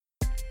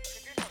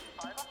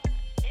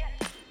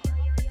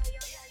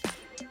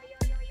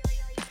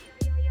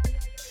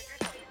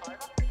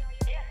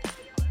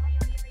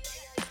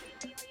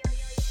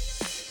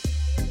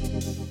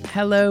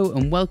Hello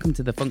and welcome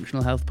to the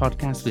Functional Health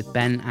Podcast with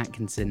Ben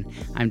Atkinson.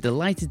 I'm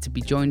delighted to be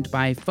joined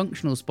by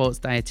functional sports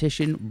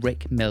dietitian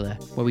Rick Miller,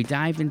 where we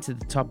dive into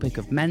the topic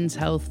of men's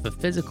health for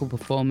physical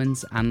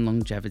performance and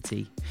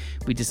longevity.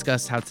 We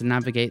discuss how to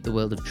navigate the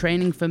world of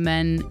training for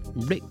men,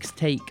 Rick's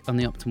take on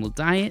the optimal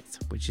diet,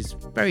 which is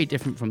very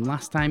different from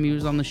last time he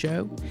was on the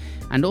show,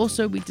 and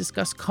also we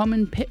discuss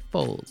common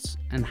pitfalls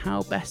and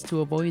how best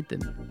to avoid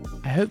them.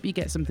 I hope you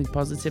get something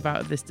positive out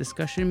of this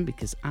discussion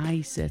because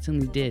I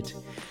certainly did.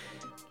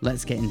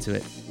 Let's get into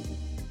it.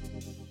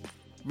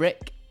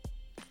 Rick,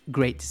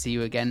 great to see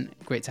you again.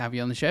 Great to have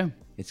you on the show.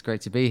 It's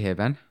great to be here,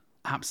 Ben.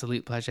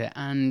 Absolute pleasure.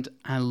 And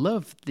I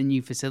love the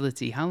new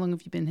facility. How long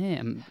have you been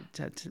here?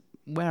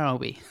 Where are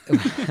we?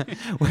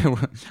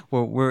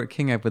 Well, we're at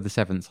King Edward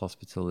VII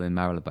Hospital in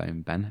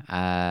Marylebone, Ben.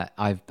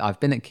 I've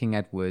been at King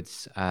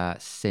Edward's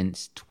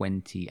since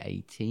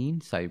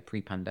 2018, so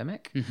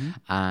pre-pandemic.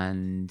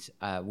 And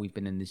we've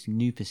been in this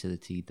new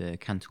facility, the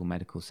Cantor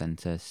Medical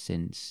Centre,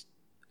 since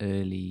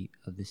early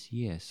of this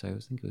year. So I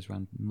think it was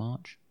around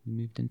March we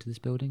moved into this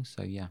building.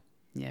 So yeah,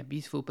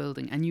 beautiful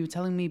building. And you were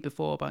telling me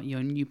before about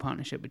your new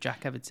partnership with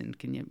Jack Everton.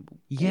 Can you?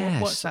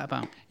 Yes. What's that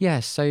about?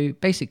 Yeah. So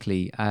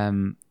basically,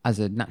 as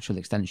a natural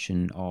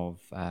extension of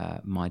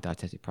my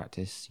dietetic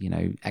practice,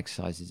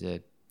 exercise is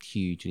a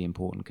hugely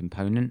important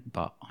component.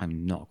 But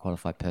I'm not a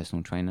qualified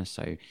personal trainer,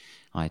 so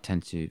I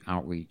tend to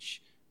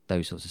outreach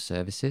those sorts of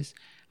services.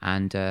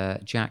 And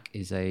Jack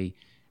is a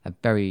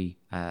very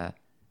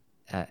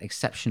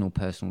exceptional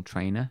personal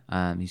trainer.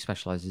 He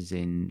specializes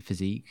in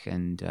physique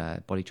and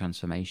body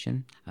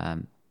transformation,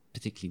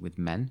 particularly with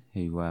men,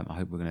 who I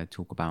hope we're going to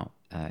talk about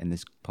in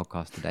this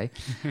podcast today.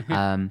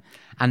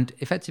 And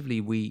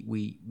effectively,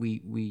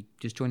 we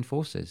just joined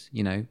forces.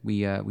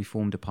 We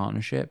formed a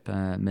partnership,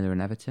 Miller and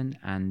Everton,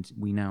 and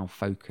we now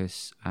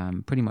focus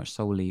pretty much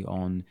solely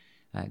on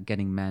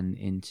getting men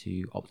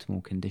into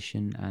optimal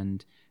condition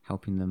and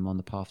helping them on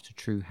the path to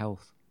true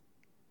health.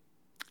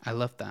 I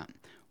love that.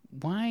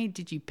 Why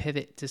did you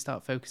pivot to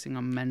start focusing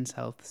on men's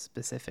health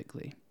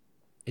specifically?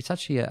 It's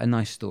actually a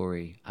nice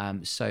story.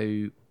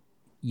 So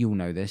you'll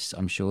know this,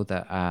 I'm sure,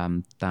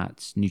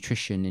 that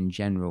nutrition in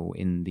general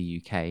in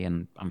the UK,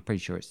 and I'm pretty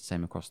sure it's the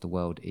same across the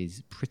world,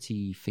 is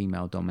pretty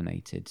female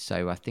dominated.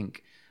 So I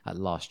think at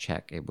last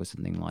check, it was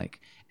something like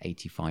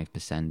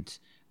 85%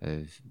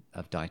 of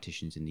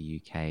dietitians in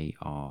the UK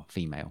are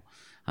female.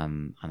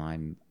 And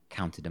I'm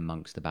counted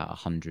amongst about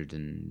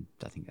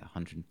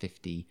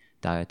 150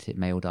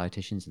 male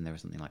dietitians, and there are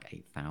something like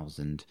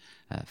 8,000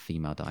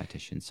 female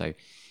dietitians. So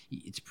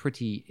it's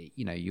pretty,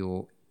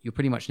 you're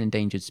pretty much an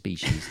endangered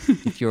species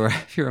if you're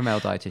a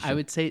male dietitian. I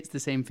would say it's the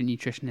same for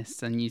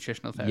nutritionists and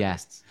nutritional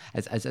therapists.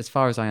 Yes, as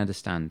far as I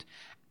understand.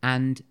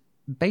 And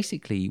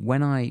basically,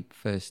 when I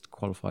first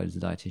qualified as a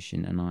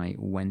dietitian and I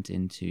went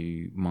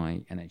into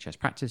my NHS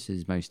practice,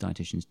 as most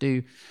dietitians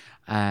do,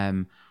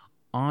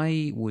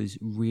 I was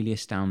really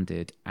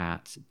astounded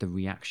at the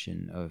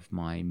reaction of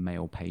my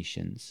male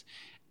patients.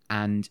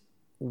 And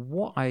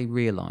what I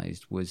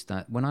realized was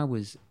that when I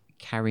was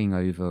carrying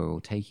over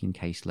or taking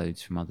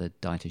caseloads from other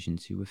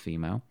dietitians who were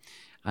female,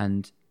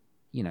 and,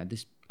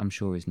 this I'm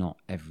sure is not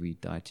every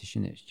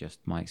dietitian, it's just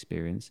my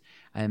experience,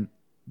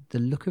 the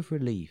look of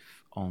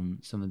relief on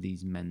some of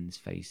these men's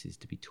faces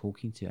to be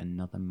talking to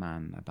another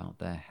man about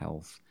their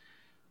health,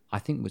 I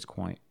think was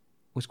quite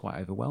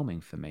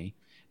overwhelming for me,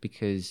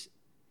 because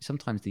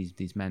sometimes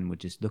these men would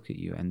just look at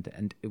you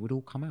and it would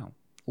all come out.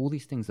 All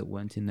these things that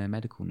weren't in their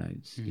medical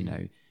notes,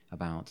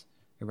 about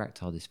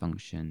erectile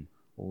dysfunction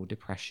or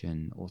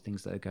depression or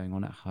things that are going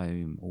on at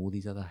home, all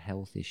these other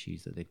health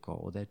issues that they've got,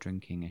 or their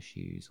drinking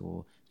issues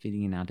or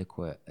feeling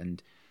inadequate,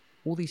 and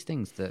all these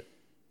things that,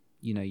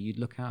 you'd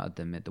look out at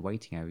them at the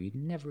waiting area, you'd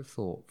never have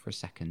thought for a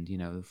second,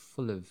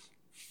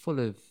 full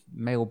of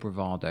male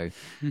bravado.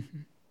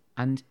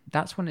 And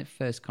that's when it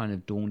first kind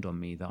of dawned on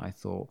me that I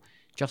thought,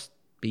 just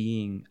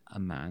being a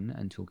man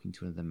and talking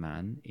to another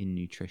man in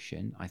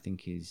nutrition, I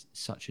think, is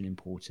such an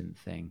important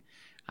thing.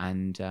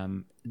 And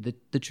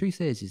the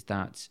truth is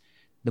that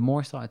the more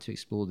I started to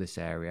explore this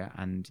area,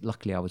 and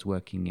luckily I was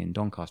working in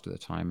Doncaster at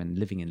the time and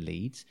living in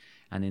Leeds,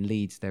 and in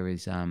Leeds there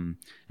is an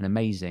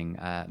amazing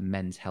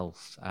men's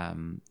health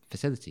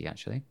facility,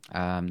 actually.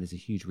 There's a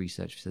huge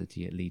research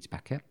facility at Leeds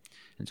Beckett,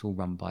 and it's all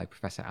run by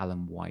Professor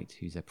Alan White,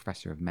 who's a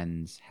professor of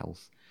men's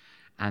health.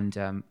 And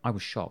I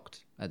was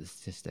shocked at the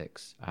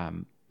statistics.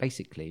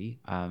 Basically,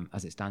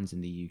 as it stands in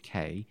the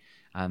UK,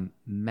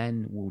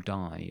 men will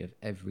die of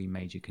every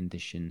major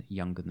condition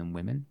younger than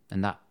women,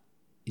 and that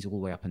is all the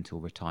way up until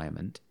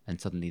retirement, and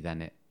suddenly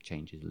then it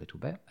changes a little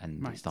bit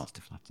and It starts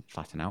to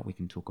flatten out. We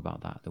can talk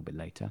about that a little bit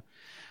later.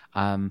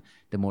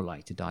 They're more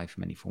likely to die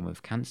from any form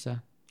of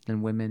cancer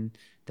than women.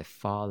 They're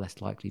far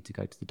less likely to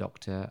go to the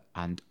doctor,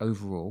 and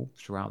overall,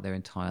 throughout their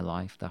entire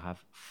life, they'll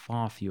have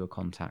far fewer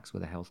contacts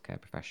with a healthcare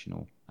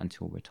professional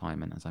until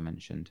retirement, as I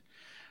mentioned.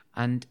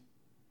 And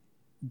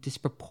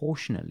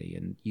disproportionately,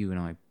 and you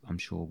and I'm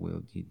sure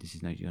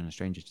you're no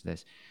stranger to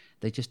this,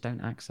 they just don't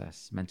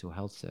access mental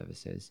health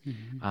services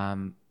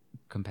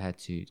compared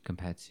to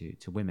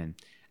women.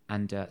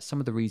 some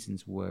of the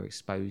reasons were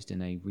exposed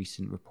in a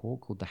recent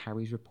report called the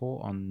Harry's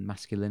Report on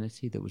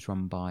Masculinity that was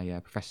run by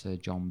Professor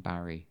John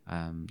Barry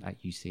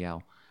at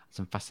UCL.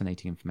 Some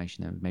fascinating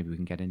information that maybe we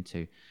can get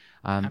into.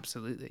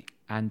 Absolutely.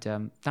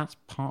 And that's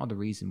part of the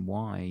reason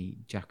why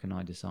Jack and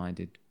I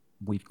decided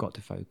we've got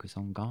to focus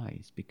on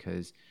guys,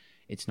 because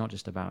it's not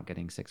just about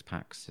getting six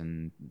packs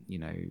and,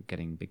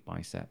 getting big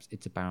biceps.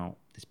 It's about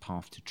this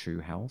path to true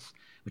health,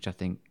 which I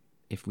think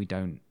if we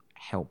don't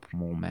help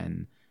more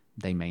men,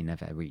 they may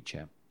never reach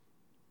it.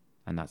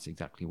 And that's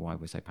exactly why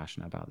we're so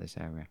passionate about this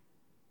area.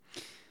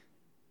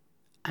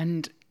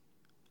 And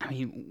I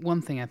mean,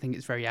 one thing I think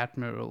is very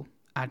admirable.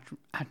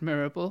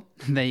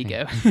 There you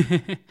go.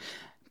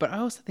 But I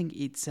also think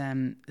it's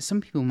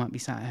some people might be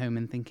sat at home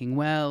and thinking,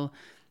 well,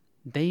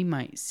 they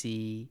might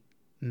see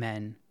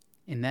men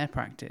in their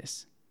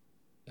practice.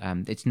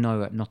 It's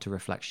not a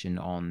reflection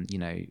on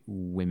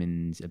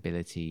women's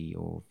ability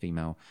or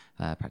female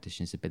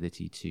practitioners'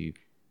 ability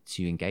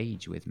to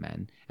engage with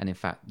men. And in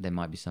fact, there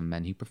might be some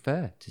men who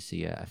prefer to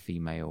see a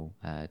female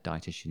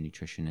dietitian,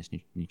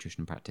 nutritionist,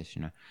 nutrition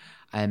practitioner.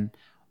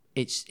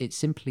 It's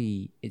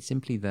simply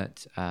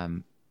that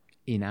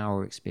in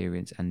our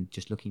experience and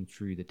just looking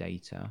through the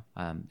data,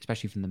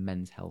 especially from the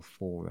Men's Health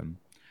Forum,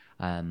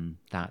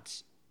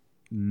 that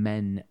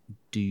men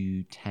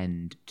do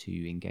tend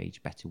to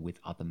engage better with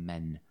other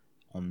men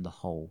on the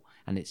whole.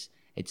 And it's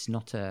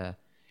not a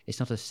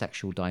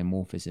sexual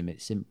dimorphism.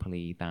 It's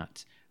simply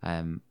that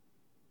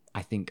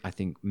I think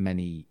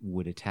many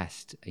would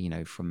attest,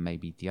 from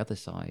maybe the other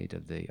side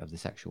of the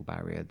sexual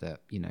barrier,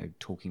 that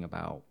talking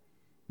about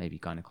maybe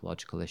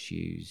gynecological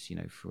issues,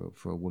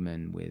 for a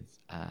woman with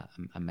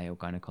a male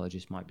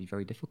gynecologist might be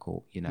very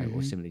difficult,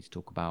 or similarly to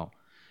talk about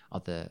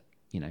other,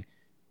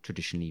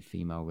 traditionally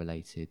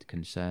female-related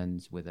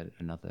concerns with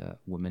another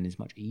woman is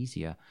much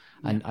easier.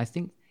 Yeah. And I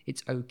think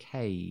it's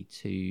okay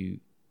to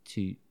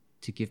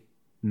give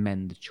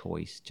men the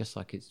choice, just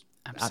like it's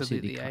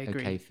absolutely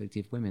okay to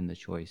give women the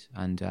choice.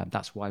 And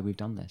that's why we've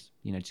done this,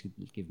 to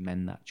give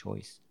men that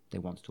choice. They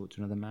want to talk to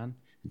another man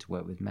and to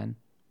work with men.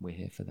 We're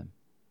here for them.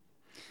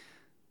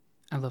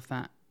 I love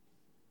that.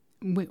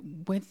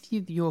 With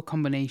your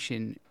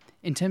combination,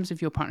 in terms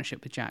of your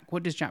partnership with Jack,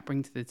 what does Jack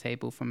bring to the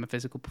table from a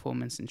physical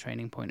performance and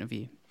training point of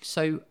view?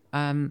 So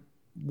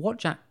what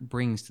Jack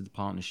brings to the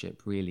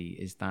partnership really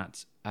is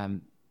that,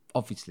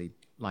 obviously,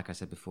 like I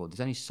said before,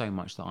 there's only so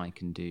much that I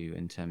can do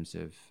in terms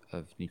of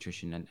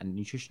nutrition, and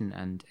nutrition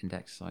and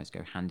exercise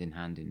go hand in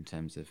hand in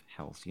terms of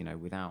health.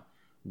 Without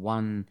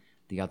one,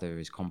 the other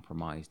is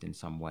compromised in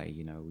some way.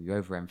 You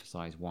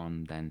overemphasize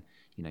one, then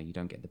you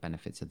don't get the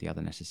benefits of the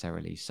other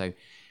necessarily. So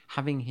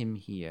having him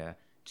here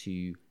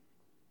to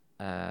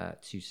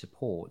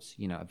support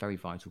a very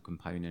vital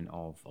component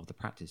of the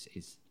practice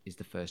is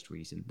the first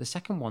reason. The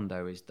second one,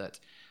 though, is that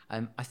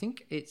I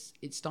think it's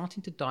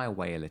starting to die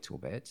away a little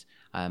bit.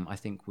 I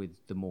think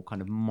with the more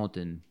kind of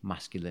modern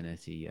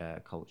masculinity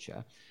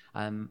culture,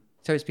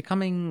 so it's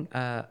becoming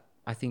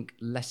I think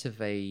less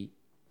of a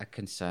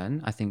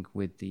concern. I think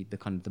with the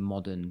kind of the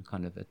modern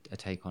kind of a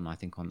take on, I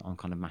think on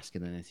kind of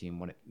masculinity and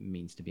what it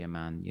means to be a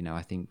man.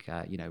 I think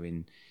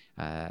in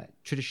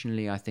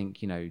traditionally, I think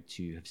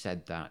to have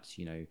said that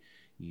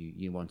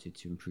you wanted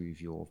to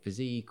improve your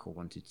physique or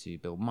wanted to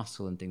build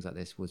muscle and things like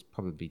this was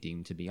probably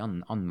deemed to be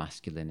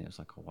unmasculine. It was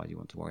like, oh, why do you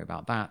want to worry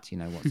about that?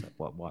 What's that?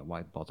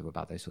 Why bother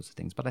about those sorts of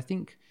things? But I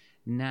think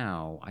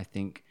now, I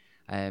think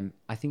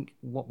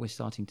what we're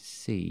starting to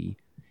see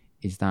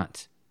is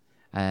that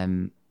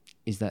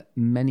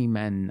many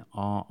men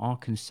are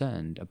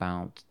concerned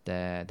about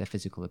their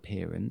physical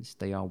appearance.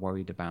 They are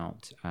worried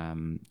about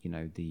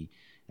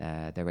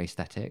their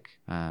aesthetic,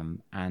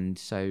 and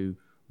so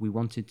we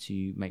wanted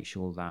to make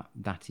sure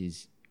that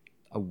is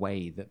a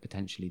way that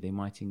potentially they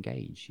might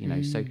engage.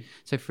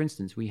 So for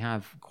instance, we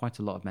have quite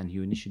a lot of men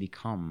who initially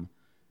come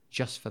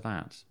just for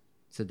that.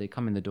 So they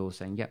come in the door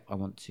saying, "Yep, I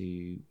want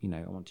to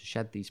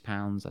shed these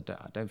pounds. I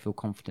don't feel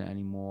confident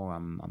anymore.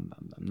 I'm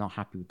not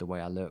happy with the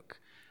way I look."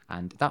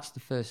 And that's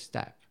the first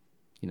step.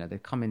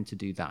 They've come in to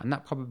do that. And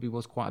that probably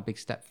was quite a big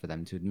step for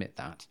them to admit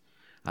that.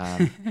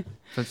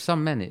 For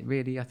some men,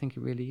 I think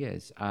it really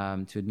is,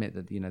 to admit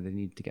that, they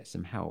need to get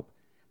some help.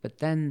 But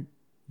then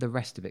the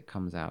rest of it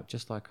comes out,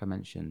 just like I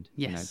mentioned.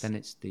 Yes. Then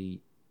it's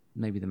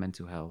maybe the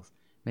mental health.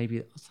 Maybe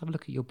let's have a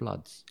look at your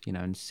bloods,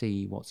 and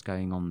see what's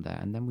going on there.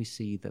 And then we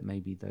see that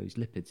maybe those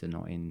lipids are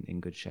not in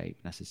good shape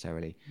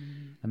necessarily.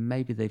 And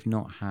maybe they've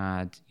not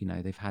had,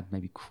 they've had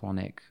maybe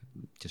chronic,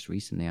 just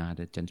recently I had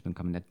a gentleman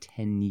come in, had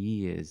 10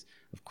 years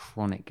of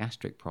chronic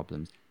gastric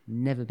problems,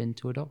 never been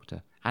to a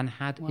doctor, and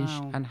had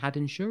had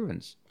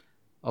insurance,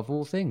 of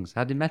all things,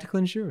 had medical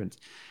insurance,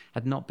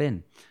 had not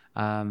been,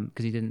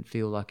 because he didn't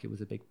feel like it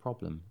was a big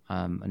problem.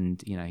 And,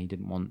 he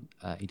didn't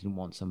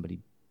want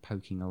somebody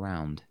poking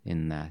around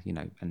in there,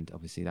 and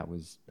obviously that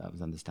was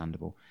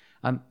understandable.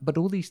 But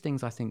all these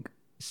things, I think,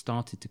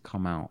 started to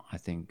come out, I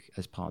think,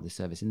 as part of the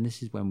service. And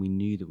this is when we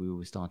knew that we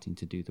were starting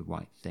to do the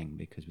right thing,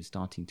 because we're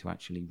starting to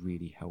actually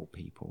really help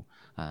people,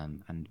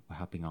 and we're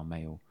helping our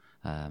male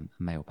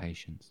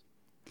patients.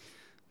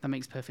 That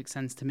makes perfect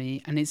sense to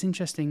me. And it's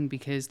interesting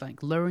because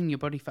like lowering your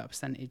body fat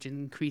percentage and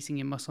increasing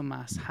your muscle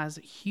mass has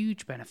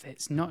huge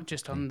benefits, not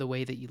just on the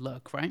way that you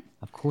look, right?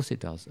 Of course it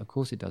does. Of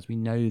course it does. We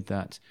know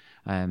that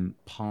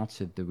part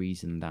of the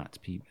reason that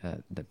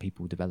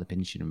people develop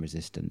insulin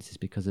resistance is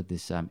because of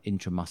this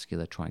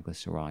intramuscular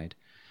triglyceride.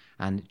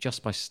 And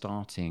just by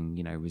starting,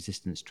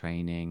 resistance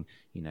training,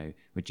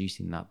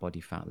 reducing that body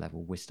fat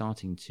level, we're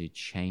starting to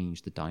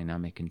change the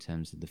dynamic in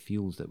terms of the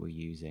fuels that we're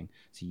using.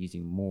 So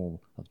using more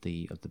of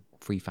the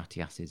free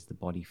fatty acids, the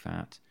body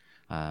fat,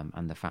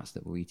 and the fats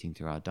that we're eating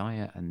through our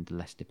diet, and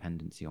less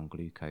dependency on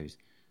glucose.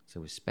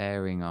 So we're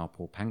sparing our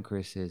poor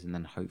pancreases, and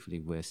then hopefully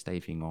we're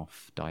staving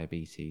off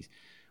diabetes,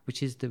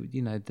 which is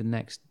the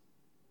next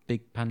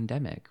big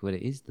pandemic. Well,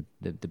 it is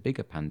the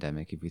bigger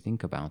pandemic if we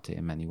think about it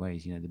in many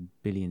ways. The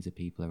billions of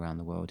people around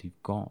the world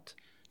who've got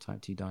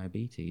type 2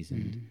 diabetes,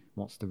 and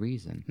what's the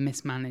reason?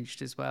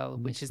 Mismanaged as well,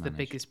 which is the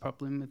biggest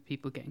problem with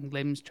people getting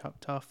limbs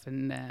chopped off,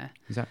 and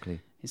exactly,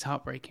 it's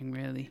heartbreaking,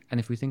 really. And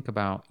if we think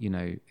about,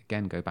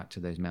 again, go back to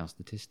those male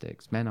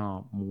statistics, men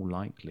are more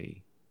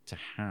likely to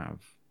have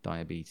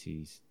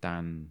diabetes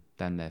than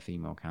their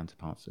female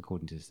counterparts,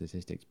 according to the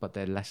statistics, but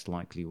they're less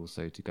likely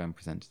also to go and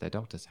present to their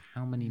doctor. So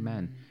how many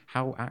men,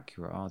 how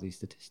accurate are these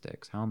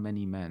statistics? How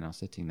many men are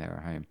sitting there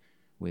at home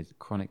with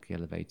chronically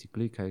elevated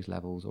glucose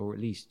levels, or at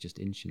least just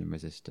insulin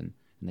resistant,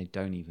 and they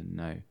don't even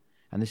know?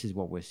 And this is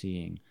what we're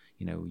seeing,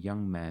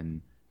 young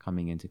men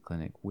coming into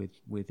clinic with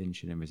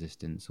insulin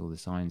resistance, or the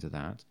signs of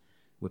that.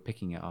 We're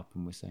picking it up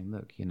and we're saying,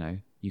 look,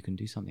 you can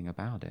do something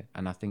about it.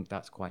 And I think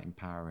that's quite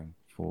empowering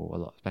for a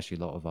lot, especially a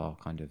lot of our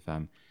kind of,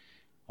 I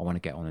want to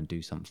get on and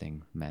do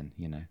something men,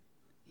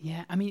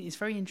 Yeah, I mean, it's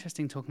very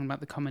interesting talking about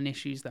the common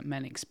issues that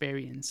men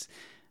experience.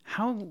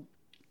 How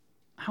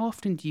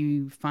often do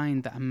you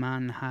find that a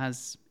man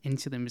has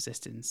insulin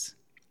resistance?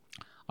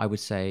 I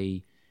would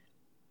say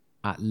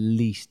at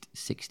least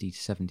 60 to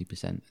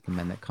 70% of the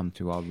men that come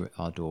through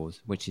our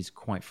doors, which is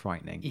quite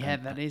frightening. Yeah,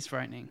 that is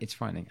frightening. It's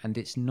frightening. And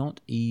it's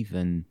not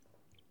even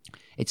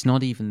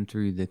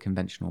through the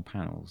conventional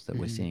panels that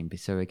we're seeing.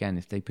 So again,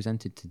 if they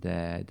presented to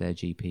their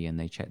GP and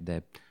they checked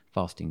their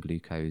fasting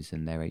glucose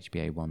and their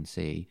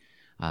HbA1c,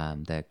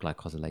 their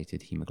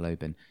glycosylated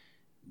hemoglobin,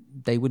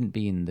 they wouldn't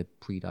be in the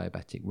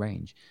pre-diabetic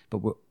range.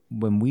 But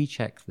when we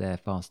check their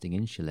fasting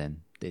insulin,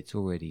 it's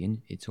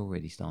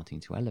already starting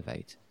to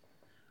elevate.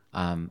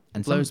 And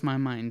blows my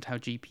mind how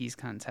GPs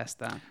can't test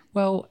that.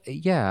 Well,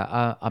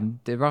 yeah,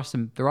 there are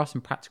some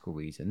practical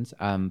reasons,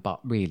 but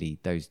really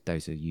those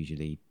are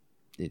usually,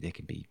 they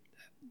can be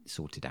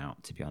sorted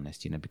out, to be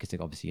honest, because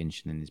obviously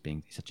insulin is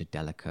being such a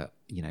delicate,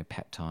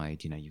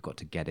 peptide, you've got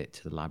to get it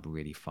to the lab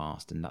really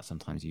fast, and that's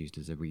sometimes used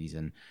as a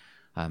reason.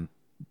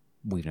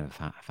 We've never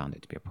found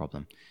it to be a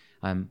problem.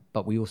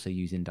 But we also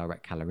use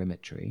indirect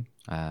calorimetry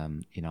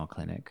in our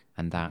clinic,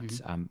 and that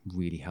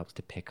really helps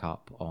to pick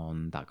up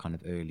on that kind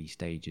of early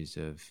stages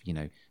of,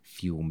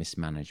 fuel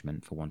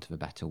mismanagement, for want of a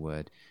better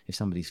word. If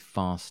somebody's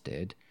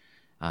fasted,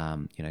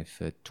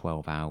 for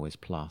 12 hours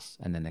plus,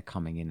 and then they're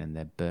coming in and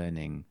they're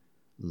burning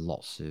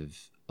lots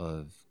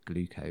of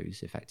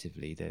glucose,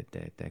 effectively,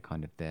 they're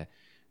kind of their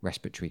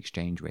respiratory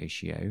exchange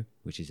ratio,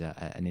 which is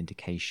an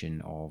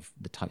indication of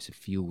the types of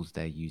fuels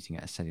they're using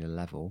at a cellular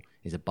level,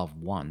 is above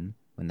 1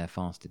 when they're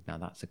fasted. Now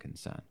that's a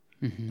concern.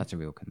 That's a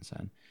real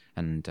concern.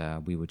 And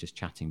we were just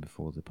chatting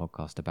before the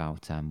podcast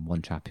about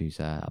one chap who's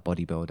a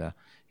bodybuilder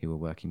who we're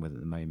working with at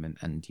the moment,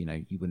 and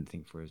you wouldn't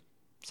think for a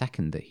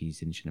second that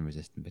he's insulin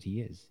resistant, but he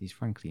is. He's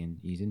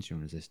he's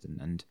insulin resistant,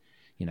 and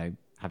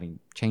having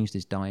changed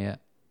his diet,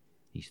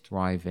 he's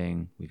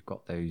thriving. We've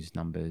got those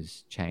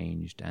numbers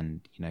changed,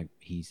 and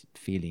he's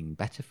feeling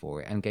better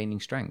for it and gaining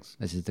strength.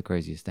 This is the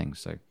craziest thing.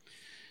 So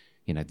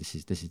this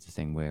is the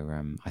thing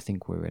where I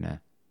think we're in a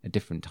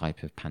different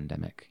type of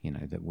pandemic,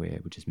 that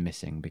we're just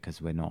missing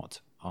because we're not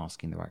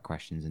asking the right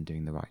questions and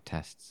doing the right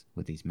tests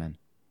with these men.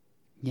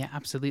 Yeah,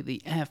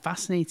 absolutely.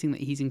 Fascinating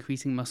that he's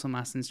increasing muscle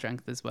mass and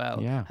strength as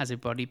well as a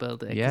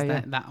bodybuilder.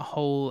 Yeah. That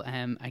whole,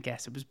 I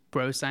guess it was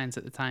bro science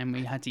at the time,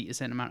 where you had to eat a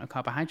certain amount of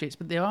carbohydrates,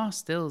 but there are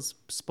still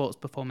sports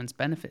performance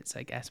benefits,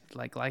 I guess, with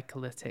like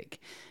glycolytic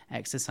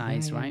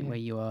exercise, right? Where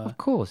you are, of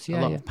course, a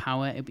lot of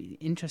power. It'd be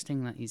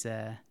interesting that he's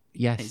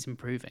it's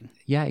improving.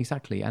 Yeah,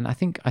 exactly. And I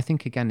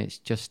think again, it's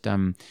just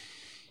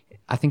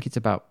I think it's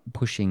about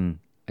pushing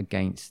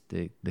against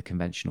the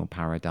conventional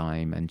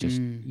paradigm, and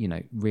just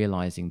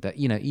realizing that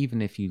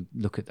even if you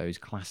look at those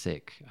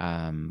classic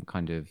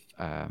kind of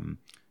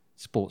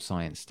sports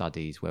science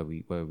studies where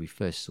we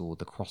first saw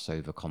the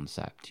crossover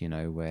concept,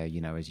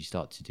 where as you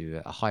start to do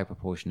a high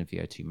proportion of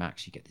VO2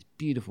 max, you get this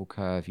beautiful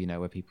curve,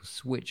 where people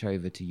switch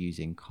over to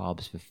using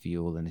carbs for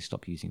fuel and they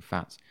stop using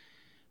fats.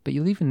 But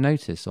you'll even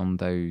notice on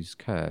those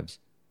curves,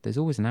 there's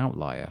always an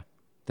outlier.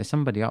 There's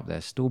somebody up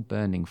there still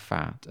burning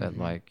fat at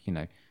 70%,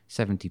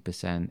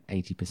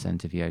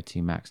 80% of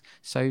VO2 max.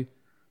 So,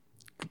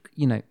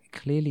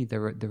 clearly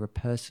there are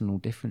personal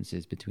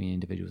differences between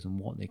individuals and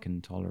what they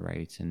can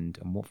tolerate and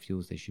what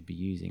fuels they should be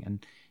using.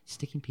 And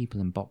sticking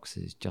people in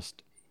boxes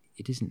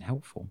it isn't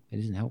helpful. It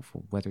isn't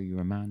helpful whether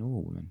you're a man or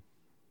a woman.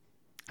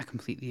 I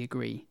completely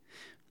agree.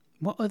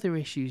 What other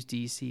issues do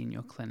you see in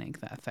your clinic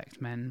that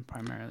affect men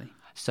primarily?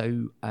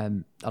 So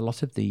a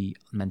lot of the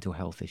mental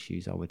health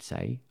issues, I would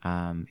say,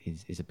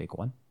 is a big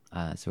one.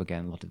 So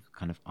again, a lot of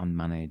kind of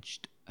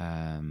unmanaged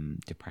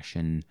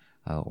depression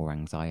or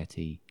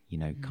anxiety,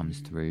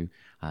 comes through.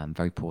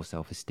 Very poor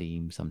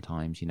self-esteem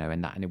sometimes,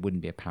 and it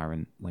wouldn't be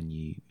apparent when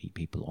you meet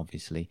people.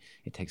 Obviously,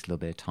 it takes a little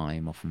bit of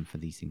time often for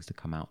these things to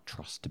come out,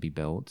 trust to be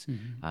built.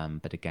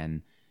 But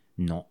again,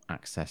 not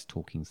access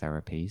talking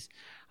therapies.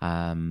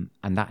 And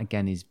that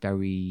again is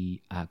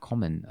very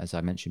common, as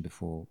I mentioned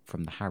before,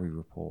 from the Harry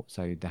report.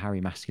 So the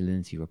Harry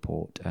Masculinity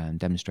Report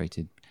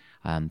demonstrated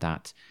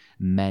that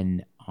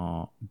men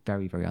are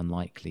very, very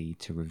unlikely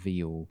to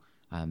reveal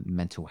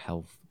mental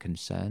health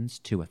concerns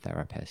to a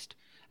therapist.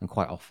 And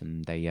quite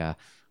often they,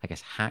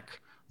 hack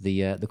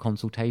the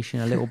consultation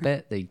a little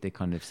bit. They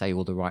kind of say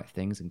all the right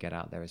things and get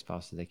out there as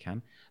fast as they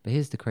can. But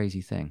here's the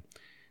crazy thing.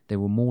 They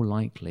were more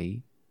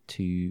likely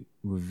to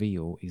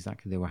reveal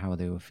exactly how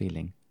they were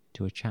feeling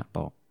to a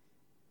chatbot.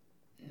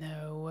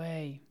 No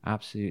way.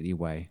 Absolutely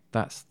way.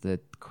 That's the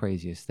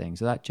craziest thing.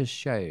 So that just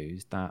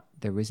shows that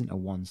there isn't a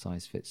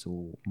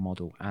one-size-fits-all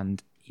model.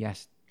 And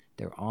yes,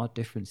 there are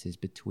differences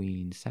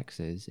between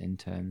sexes in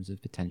terms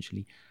of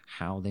potentially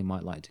how they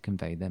might like to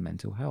convey their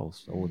mental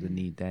health or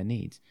their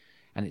needs.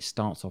 And it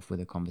starts off with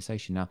a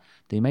conversation. Now,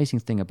 the amazing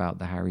thing about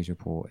the Harry's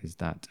report is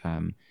that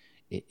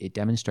it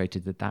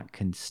demonstrated that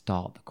can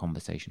start the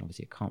conversation.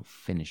 Obviously, it can't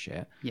finish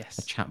it. Yes.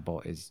 A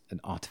chatbot is an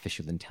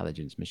artificial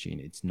intelligence machine.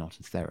 It's not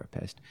a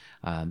therapist.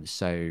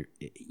 So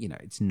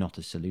it's not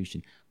a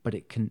solution, but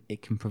it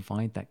can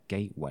provide that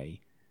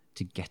gateway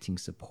to getting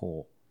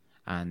support.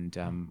 And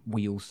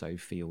we also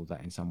feel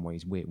that in some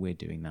ways we're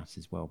doing that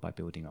as well by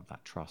building up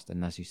that trust.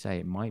 And as you say,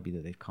 it might be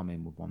that they've come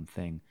in with one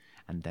thing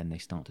and then they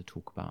start to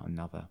talk about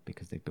another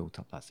because they've built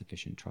up that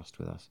sufficient trust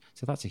with us.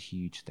 So that's a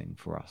huge thing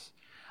for us.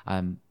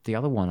 The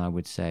other one I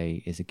would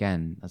say is,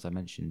 again, as I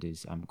mentioned,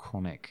 is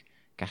chronic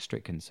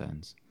gastric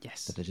concerns.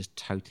 Yes. That are just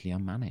totally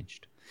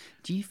unmanaged.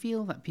 Do you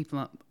feel that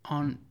people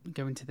aren't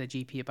going to their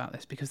GP about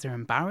this because they're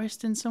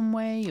embarrassed in some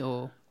way,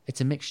 or?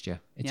 It's a mixture.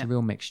 It's a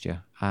real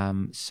mixture.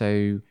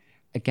 So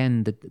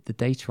again, the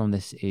data on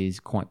this is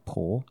quite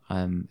poor.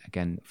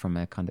 Again, from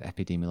a kind of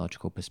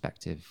epidemiological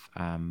perspective,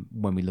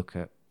 when we look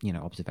at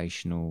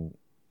observational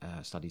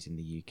studies in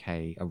the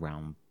UK,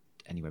 around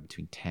anywhere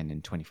between 10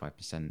 and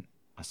 25%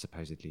 are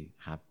supposedly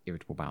have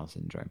irritable bowel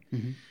syndrome.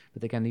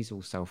 But again, these are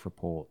all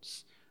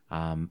self-reports,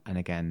 and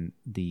again,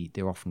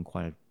 they're often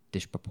quite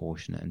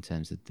disproportionate in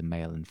terms of the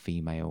male and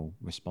female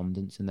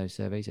respondents in those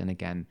surveys. And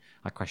again,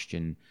 I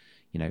question,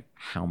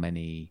 how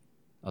many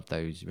of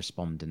those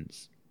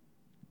respondents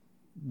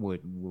were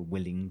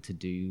willing to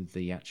do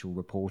the actual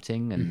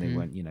reporting, and they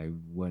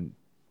weren't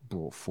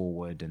brought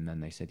forward, and then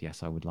they said,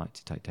 yes, I would like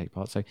to take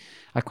part. So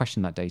I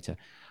question that data.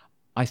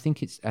 I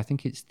think it's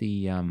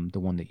the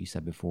one that you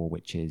said before,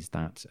 which is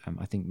that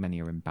I think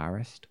many are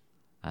embarrassed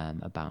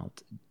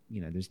about,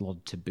 there's a lot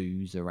of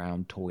taboos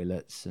around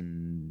toilets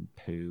and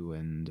poo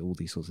and all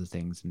these sorts of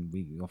things, and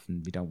we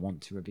don't want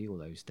to reveal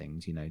those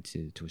things,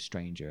 to a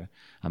stranger.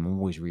 I'm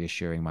always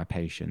reassuring my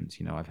patients,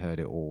 I've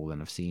heard it all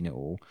and I've seen it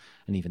all,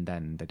 and even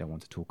then they don't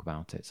want to talk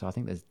about it. So I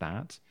think there's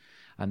that.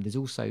 There's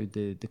also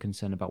the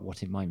concern about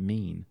what it might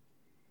mean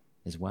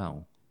as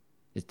well.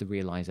 It's the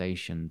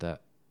realization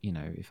that,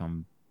 if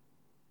I'm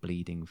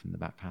bleeding from the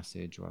back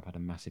passage, or I've had a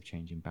massive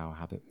change in bowel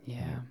habit,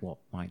 what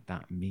might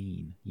that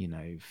mean,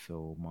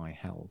 for my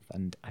health?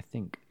 And I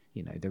think,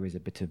 there is a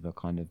bit of a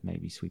kind of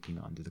maybe sweeping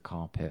it under the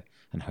carpet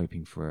and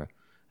hoping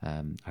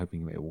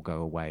it will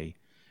go away.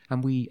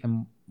 And we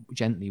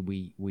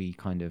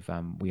kind of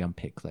we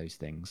unpick those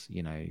things,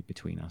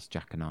 between us,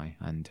 Jack and I,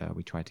 and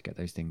we try to get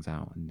those things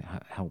out and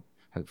help.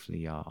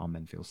 Hopefully, our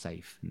men feel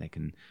safe and they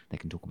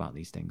can talk about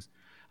these things.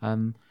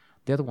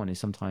 The other one is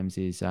sometimes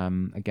is a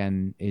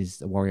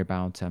worry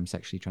about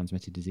sexually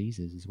transmitted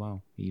diseases as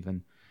well.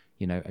 Even,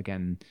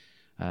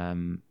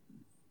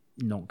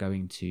 not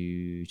going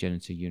to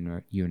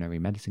genitourinary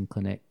medicine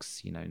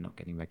clinics, not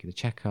getting regular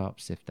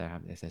checkups if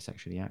they're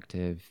sexually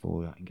active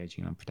or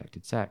engaging in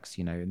unprotected sex,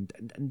 and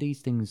these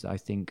things I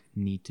think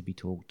need to be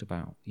talked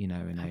about, in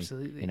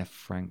a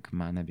frank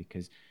manner,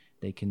 because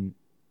they can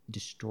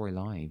destroy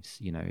lives,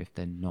 if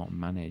they're not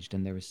managed.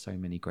 And there are so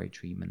many great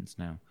treatments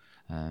now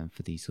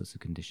for these sorts of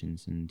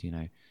conditions, and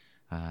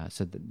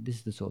so this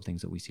is the sort of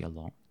things that we see a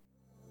lot.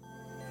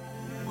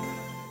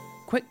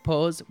 Quick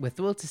pause. We're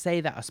thrilled to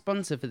say that our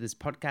sponsor for this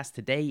podcast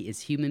today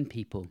is Human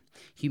People.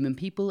 Human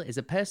People is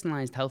a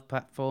personalised health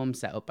platform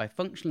set up by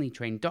functionally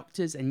trained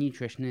doctors and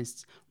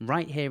nutritionists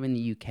right here in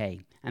the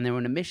UK, and they're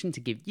on a mission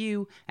to give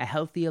you a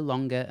healthier,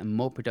 longer and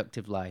more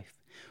productive life.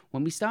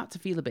 When we start to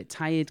feel a bit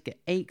tired, get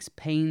aches,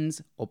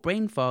 pains or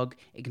brain fog,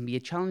 it can be a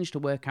challenge to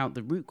work out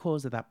the root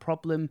cause of that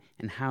problem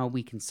and how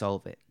we can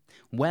solve it.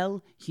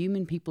 Well,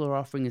 Human People are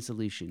offering a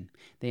solution.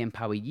 They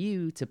empower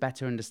you to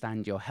better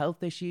understand your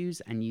health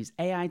issues and use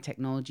AI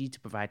technology to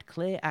provide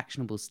clear,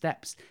 actionable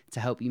steps to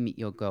help you meet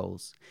your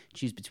goals.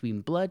 Choose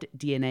between blood,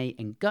 DNA,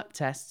 and gut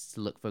tests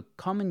to look for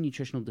common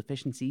nutritional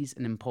deficiencies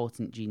and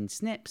important gene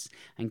SNPs,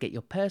 and get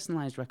your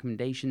personalized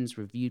recommendations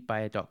reviewed by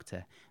a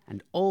doctor,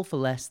 and all for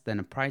less than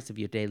a price of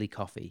your daily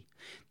coffee.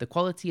 The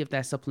quality of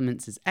their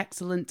supplements is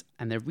excellent,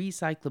 and their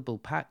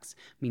recyclable packs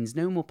means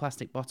no more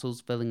plastic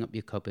bottles filling up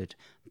your cupboard.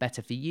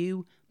 Better for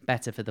you,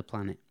 better for the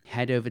planet.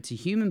 Head over to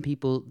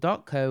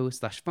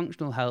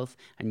humanpeople.co/functionalhealth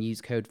and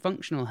use code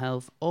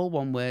functionalhealth, all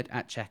one word,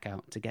 at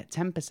checkout to get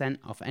 10%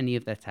 off any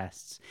of their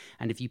tests.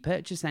 And if you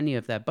purchase any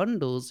of their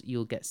bundles,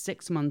 you'll get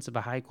 6 months of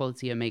a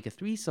high-quality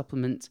omega-3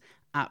 supplement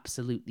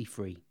absolutely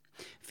free.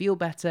 Feel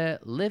better,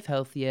 live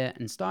healthier,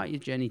 and start your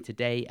journey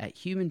today at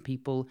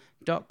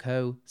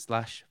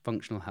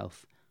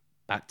humanpeople.co/functionalhealth.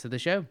 Back to the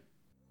show.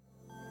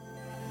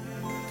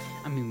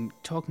 I mean,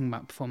 talking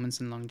about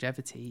performance and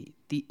longevity,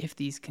 if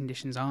these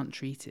conditions aren't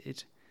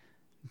treated,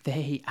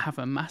 they have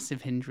a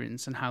massive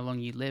hindrance on how long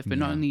you live, but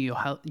not only your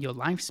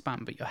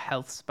lifespan, but your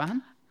health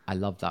span. I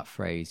love that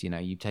phrase.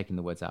 You've taken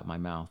the words out of my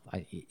mouth.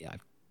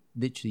 I've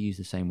literally used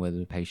the same word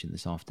with a patient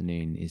this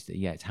afternoon, is that,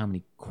 it's how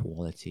many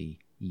quality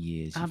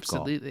years you've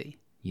Absolutely.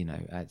 got,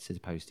 as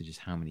opposed to just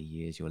how many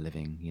years you're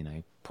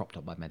living, propped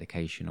up by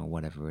medication or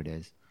whatever it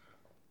is.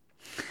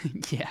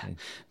 Yeah,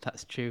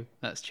 that's true.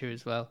 That's true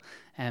as well.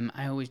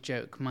 I always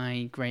joke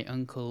my great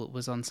uncle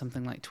was on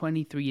something like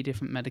 23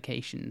 different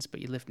medications, but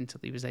he lived until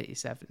he was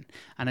 87.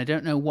 And I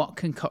don't know what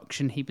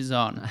concoction he was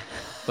on,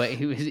 but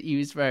he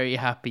was very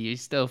happy. He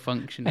was still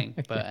functioning.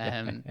 But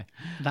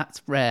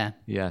that's rare,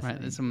 yes,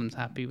 right? That someone's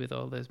happy with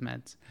all those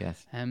meds.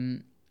 Yes.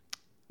 When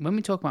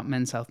we talk about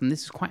men's health, and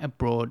this is quite a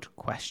broad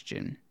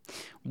question,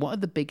 what are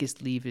the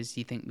biggest levers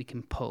you think we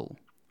can pull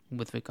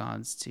with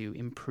regards to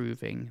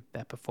improving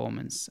their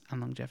performance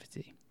and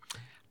longevity?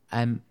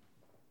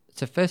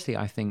 So firstly,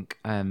 I think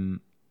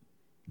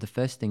the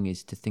first thing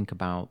is to think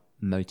about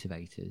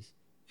motivators,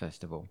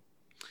 first of all.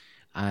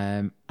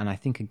 And I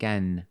think,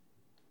 again,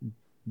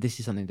 this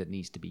is something that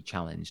needs to be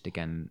challenged.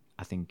 Again,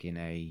 I think in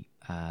a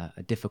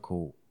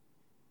difficult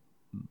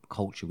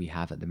culture we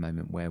have at the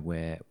moment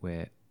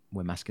where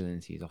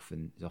masculinity is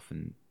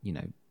often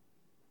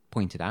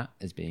pointed at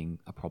as being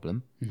a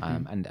problem,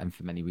 and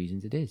for many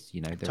reasons it is.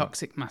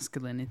 Toxic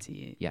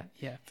masculinity. Yeah,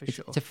 for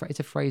sure. It's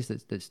a phrase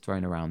that's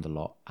thrown around a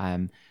lot.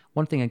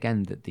 One thing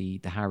again that the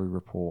Harry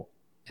report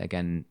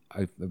again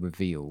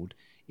revealed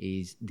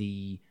is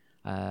the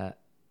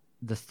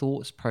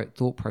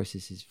thought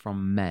processes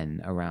from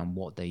men around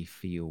what they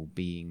feel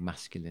being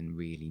masculine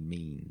really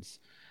means.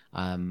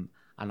 And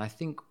I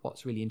think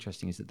what's really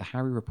interesting is that the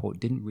Harry report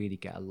didn't really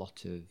get a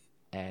lot of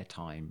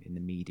airtime in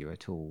the media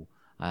at all.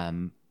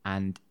 And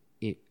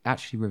it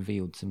actually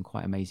revealed some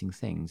quite amazing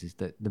things, is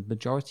that the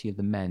majority of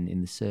the men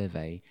in the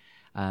survey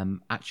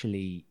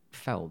actually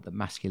felt that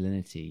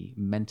masculinity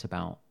meant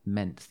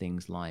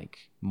things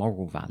like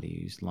moral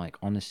values, like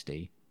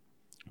honesty,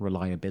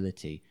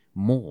 reliability,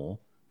 more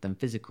than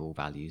physical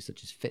values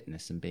such as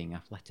fitness and being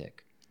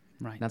athletic.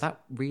 Right. Now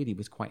that really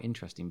was quite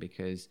interesting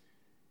because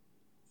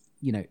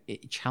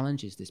it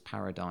challenges this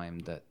paradigm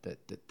that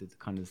the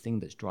kind of thing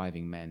that's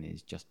driving men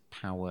is just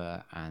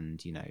power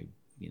and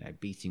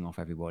beating off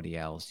everybody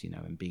else,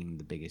 and being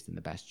the biggest and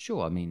the best.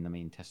 Sure, I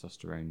mean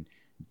testosterone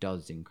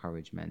does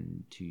encourage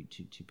men to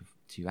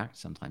act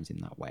sometimes in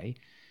that way,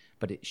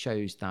 but it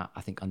shows that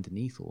I think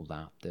underneath all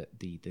that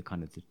the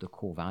kind of the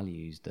core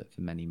values that for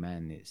many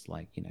men it's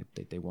like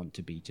they want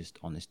to be just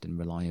honest and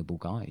reliable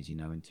guys,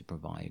 and to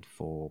provide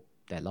for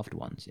their loved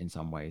ones in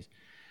some ways.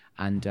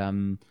 And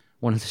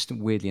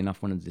weirdly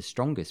enough, one of the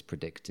strongest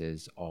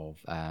predictors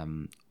of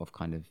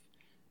kind of,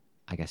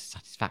 I guess,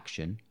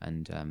 satisfaction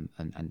and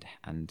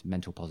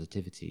mental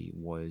positivity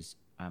was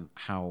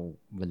how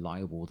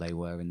reliable they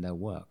were in their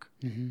work.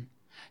 Mm-hmm.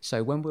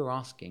 So when we're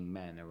asking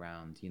men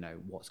around,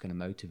 what's going to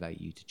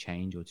motivate you to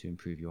change or to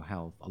improve your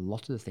health, a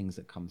lot of the things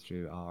that come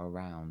through are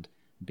around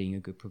being a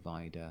good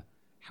provider,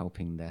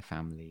 helping their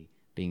family,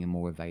 being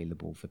more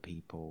available for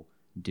people,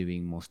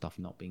 doing more stuff,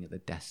 not being at the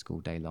desk all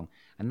day long.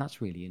 And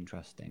that's really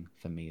interesting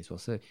for me as well.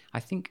 So I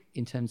think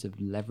in terms of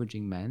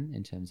leveraging men,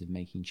 in terms of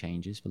making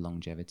changes for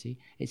longevity,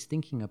 it's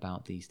thinking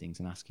about these things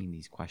and asking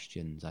these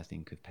questions, I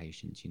think, of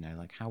patients,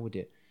 like how would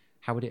it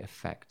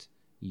affect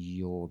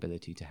your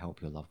ability to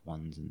help your loved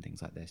ones and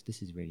things like this.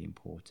 This is really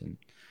important.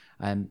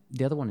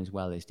 The other one as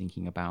well is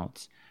thinking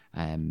about,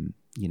 the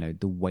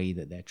way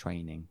that they're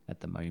training at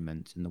the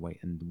moment and the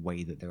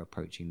way that they're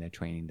approaching their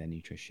training, their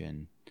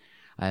nutrition.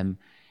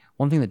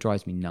 One thing that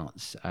drives me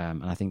nuts,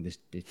 and I think this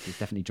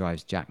definitely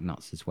drives Jack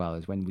nuts as well,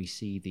 is when we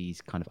see these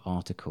kind of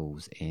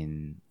articles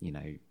in,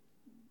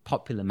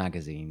 popular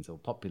magazines or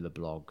popular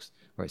blogs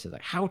where it says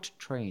like how to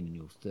train in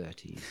your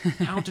 30s,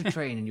 how to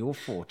train in your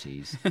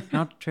 40s,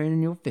 how to train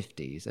in your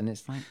 50s. And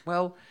it's like,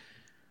 well,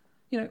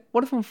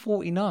 what if I'm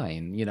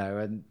 49,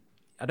 and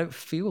I don't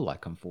feel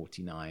like I'm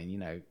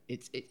 49,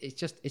 it's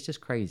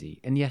just crazy.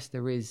 And yes,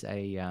 there is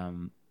a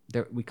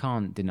we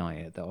can't deny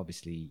it that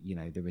obviously,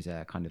 there is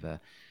a kind of a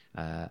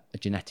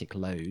genetic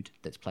load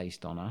that's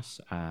placed on us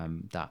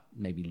that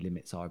maybe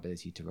limits our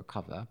ability to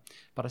recover.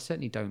 But I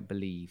certainly don't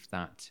believe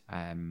that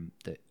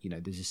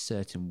there's a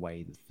certain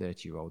way that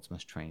 30-year-olds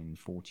must train and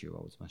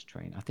 40-year-olds must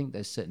train. I think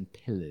there's certain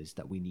pillars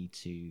that we need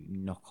to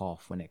knock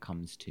off when it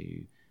comes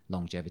to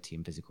longevity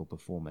and physical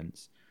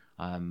performance.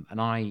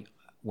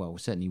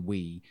 Certainly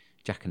we,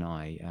 Jack and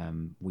I,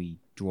 we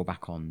draw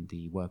back on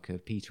the work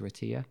of Peter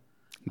Attia.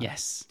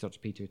 Yes. Dr.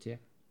 Peter Attia.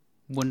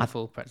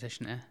 Wonderful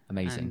practitioner.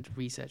 Amazing. And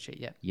researcher,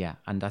 yeah. Yeah,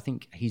 and I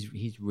think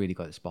he's really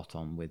got it spot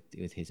on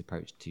with his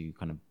approach to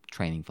kind of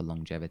training for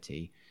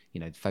longevity,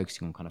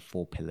 focusing on kind of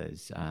 4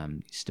 pillars,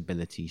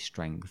 stability,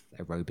 strength,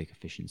 aerobic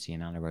efficiency,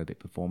 and anaerobic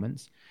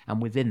performance.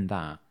 And within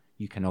that,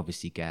 you can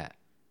obviously get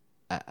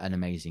an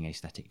amazing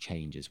aesthetic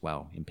change as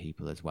well in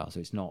people as well. So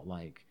it's not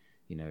like,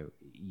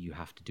 you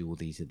have to do all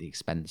these at the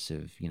expense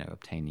of,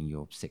 obtaining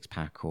your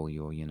 6-pack or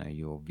your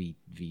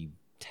V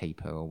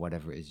taper or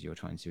whatever it is you're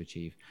trying to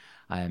achieve.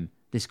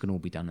 This can all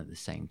be done at the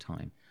same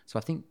time. So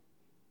I think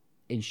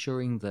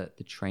ensuring that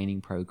the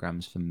training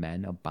programs for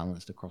men are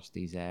balanced across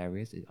these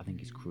areas, I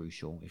think is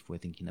crucial if we're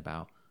thinking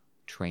about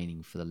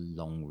training for the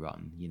long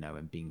run,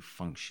 and being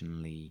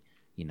functionally,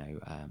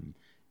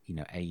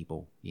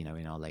 able,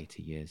 in our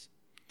later years.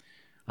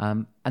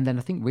 And then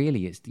I think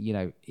really it's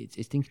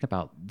thinking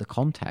about the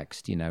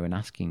context, and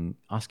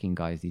asking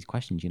guys these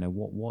questions,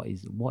 what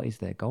is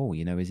their goal?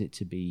 Is it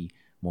to be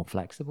more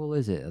flexible?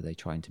 Are they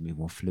trying to move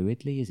more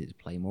fluidly? Is it to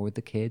play more with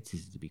the kids?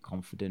 Is it to be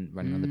confident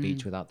running on the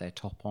beach without their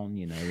top on?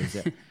 Is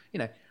it,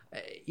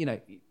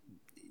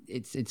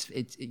 it's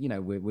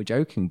we're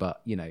joking,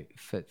 but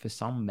for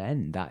some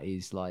men that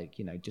is like,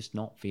 just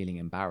not feeling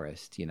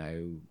embarrassed,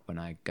 when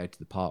I go to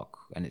the park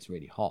and it's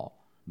really hot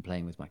and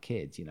playing with my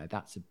kids,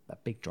 that's a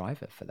big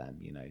driver for them,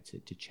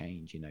 to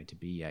change, to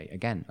be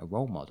a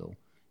role model,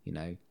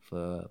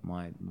 for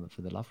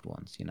the loved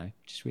ones,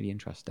 just really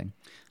interesting.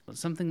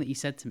 Something that you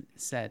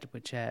said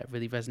which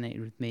really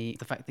resonated with me,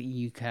 the fact that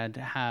you could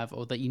have,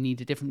 or that you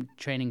need a different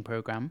training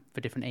program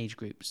for different age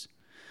groups.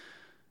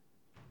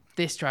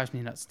 This drives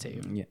me nuts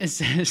too. Yeah.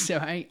 So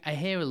I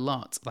hear a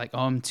lot like,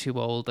 oh, I'm too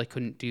old, I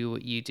couldn't do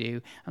what you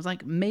do. I was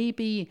like,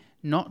 maybe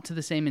not to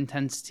the same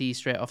intensity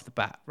straight off the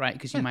bat, right?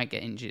 Because you might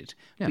get injured.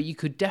 Yeah. But you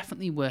could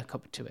definitely work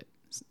up to it.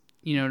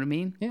 You know what I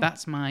mean? Yeah.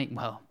 That's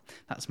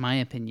my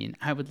opinion.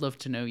 I would love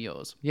to know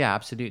yours. Yeah,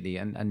 absolutely.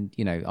 And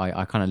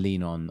I kind of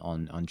lean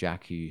on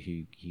Jack,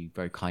 who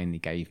very kindly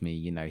gave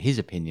me, his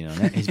opinion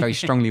on it. His very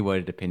strongly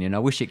worded opinion. I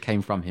wish it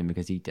came from him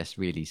because he just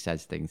really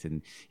says things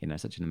in,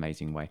 such an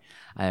amazing way.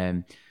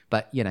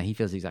 But he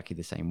feels exactly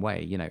the same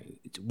way.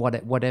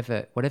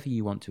 Whatever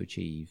you want to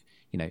achieve,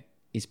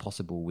 is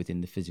possible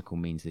within the physical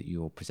means that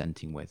you're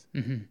presenting with.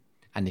 Mm-hmm.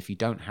 And if you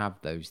don't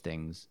have those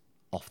things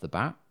off the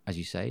bat, as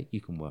you say, you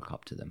can work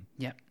up to them.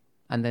 Yeah.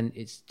 And then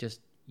it's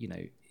just,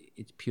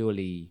 it's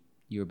purely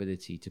your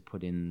ability to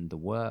put in the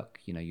work,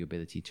 your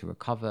ability to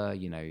recover,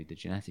 the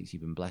genetics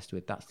you've been blessed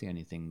with. That's the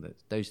only thing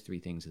those 3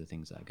 things are the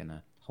things that are going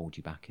to hold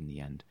you back in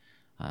the end.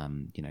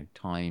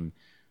 Time,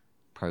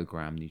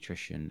 program,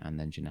 nutrition, and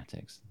then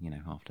genetics,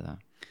 after that.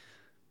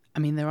 I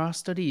mean, there are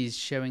studies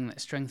showing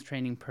that strength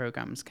training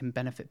programs can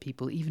benefit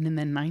people even in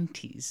their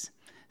 90s.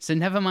 So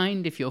never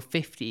mind if you're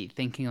 50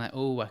 thinking like,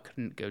 oh, I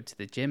couldn't go to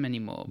the gym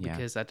anymore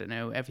because, I don't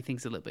know,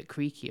 everything's a little bit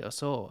creaky or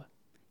sore.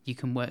 You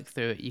can work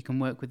through it. You can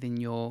work within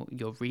your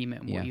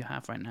remit and what you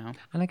have right now.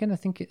 And again, I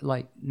think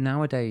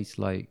nowadays,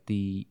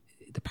 the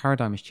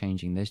paradigm is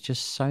changing. There's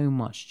just so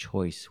much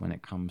choice when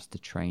it comes to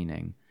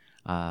training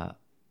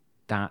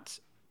that,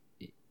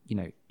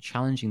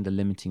 challenging the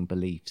limiting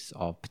beliefs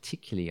of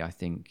particularly, I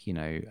think,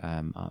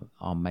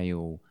 our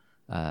male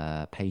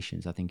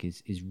patients, I think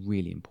is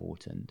really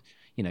important.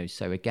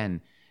 So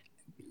again,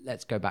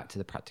 let's go back to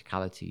the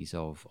practicalities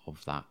of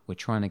that. We're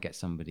trying to get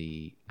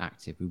somebody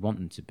active. We want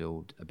them to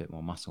build a bit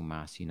more muscle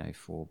mass,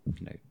 for,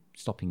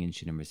 stopping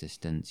insulin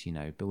resistance,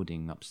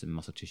 building up some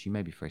muscle tissue,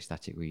 maybe for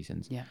aesthetic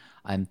reasons. Yeah.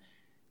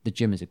 The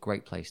gym is a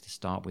great place to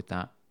start with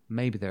that.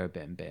 Maybe they're a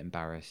bit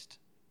embarrassed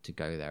to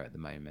go there at the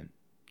moment.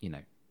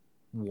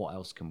 What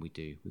else can we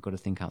do? We've got to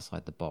think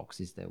outside the box.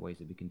 Is there ways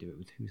that we can do it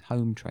with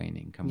home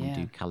training? Can we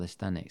do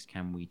calisthenics?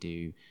 Can we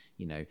do,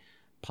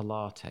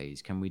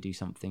 Pilates? Can we do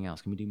something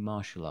else? Can we do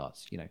martial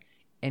arts?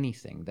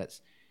 Anything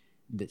that's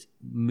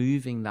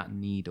moving that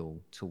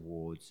needle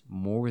towards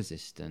more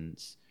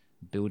resistance,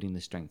 building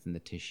the strength in the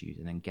tissues,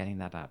 and then getting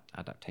that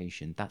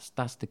adaptation.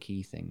 That's the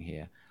key thing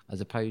here,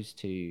 as opposed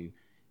to,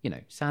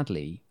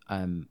 sadly,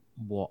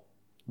 what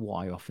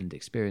I often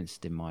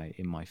experienced in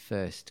my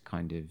first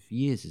kind of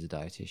years as a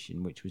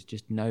dietitian, which was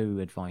just no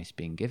advice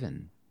being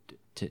given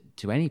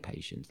to any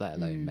patients, let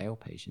alone male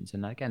patients.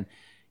 And again,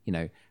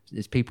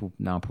 there's people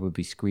now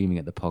probably screaming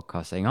at the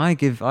podcast saying, I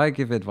give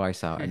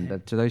advice out.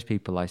 And to those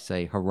people, I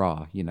say,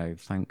 hurrah,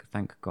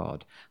 thank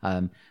God.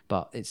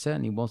 But it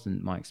certainly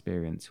wasn't my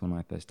experience when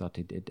I first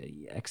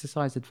started.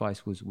 Exercise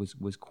advice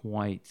was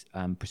quite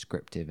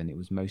prescriptive, and it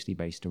was mostly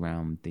based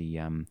around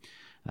the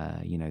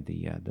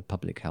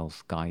public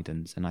health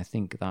guidance. And I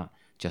think that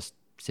just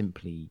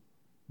simply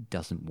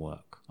doesn't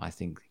work. I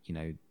think, you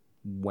know,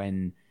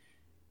 when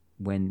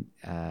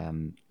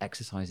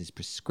exercise is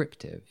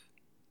prescriptive,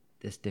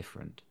 it's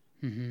different.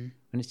 When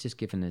it's just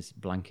given as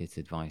blanket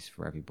advice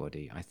for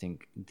everybody, I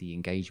think the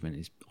engagement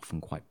is often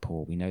quite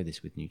poor. We know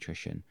this with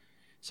nutrition.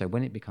 So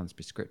when it becomes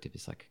prescriptive,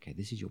 it's like, okay,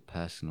 this is your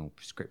personal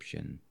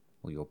prescription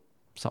or your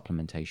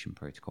supplementation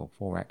protocol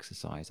for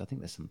exercise. I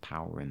think there's some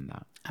power in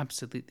that.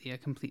 Absolutely, I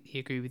completely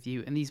agree with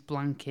you. And these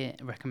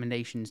blanket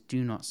recommendations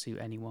do not suit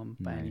anyone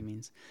by any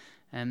means.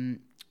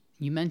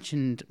 You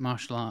mentioned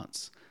martial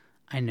arts.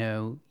 I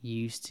know you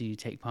used to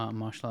take part in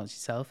martial arts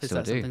yourself. Is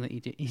that something that you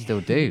do?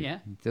 Still do. Yeah.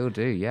 Still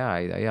do. Yeah.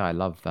 I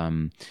love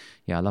I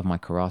love my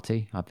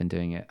karate. I've been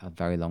doing it a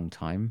very long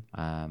time.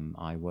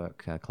 I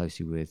work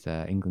closely with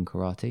England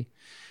Karate,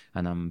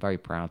 and I'm very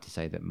proud to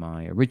say that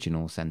my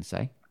original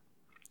sensei,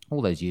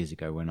 all those years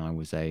ago when I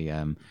was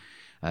a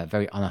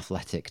very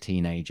unathletic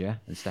teenager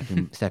and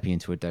stepping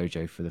into a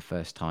dojo for the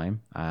first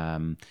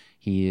time,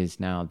 he is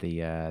now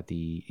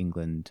the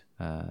England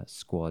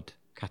squad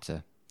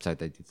kata. So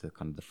they did the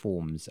kind of the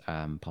forms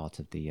part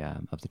of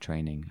the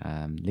training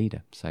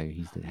leader. So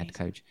he's the head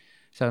coach.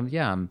 So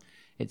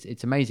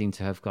it's amazing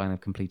to have kind of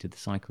completed the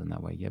cycle in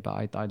that way. Yeah,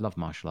 but I love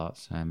martial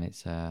arts.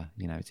 It's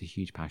it's a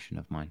huge passion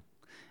of mine.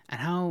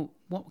 And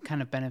what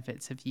kind of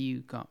benefits have you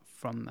got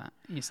from that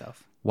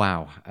yourself?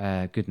 Wow,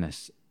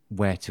 goodness,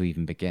 where to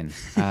even begin?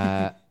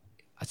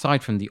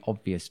 Aside from the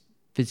obvious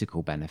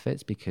physical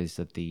benefits, because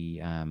of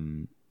the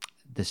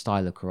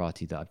style of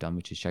karate that I've done,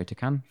 which is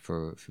Shotokan,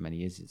 for many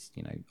years, it's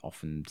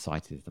often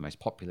cited as the most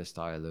popular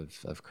style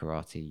of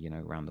karate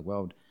around the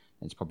world.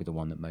 And it's probably the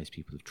one that most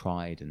people have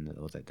tried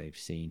or that they've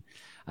seen.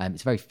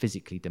 It's a very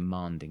physically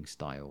demanding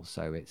style,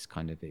 so it's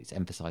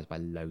emphasized by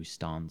low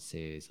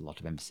stances, a lot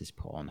of emphasis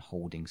put on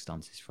holding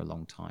stances for a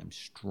long time,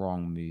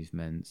 strong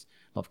movements,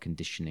 a lot of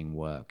conditioning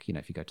work.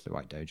 If you go to the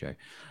right dojo,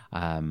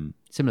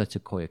 similar to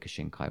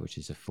Kyokushinkai, which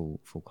is a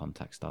full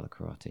contact style of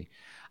karate.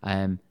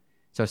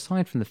 So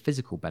aside from the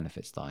physical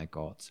benefits that I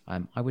got,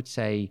 I would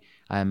say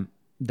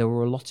there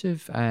were a lot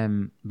of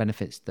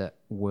benefits that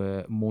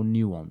were more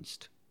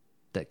nuanced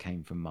that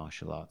came from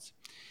martial arts.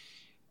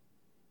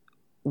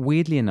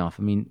 Weirdly enough,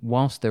 I mean,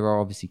 whilst there are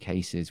obviously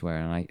cases where,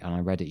 and I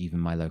read it even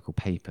in my local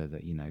paper,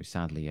 that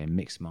sadly a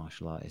mixed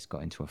martial artist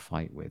got into a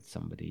fight with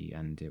somebody,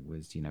 and it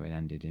was it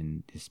ended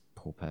in this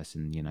poor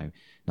person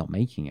not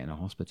making it in a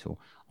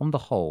hospital. On the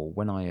whole,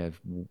 when I have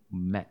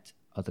met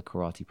other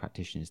karate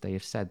practitioners, they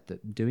have said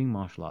that doing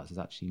martial arts has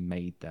actually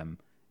made them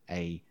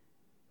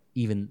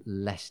even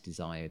less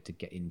desired to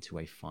get into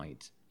a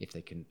fight if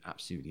they can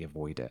absolutely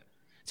avoid it.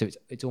 So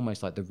it's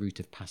almost like the root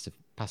of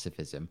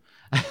pacifism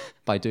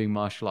by doing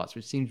martial arts,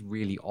 which seems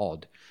really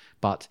odd.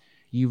 But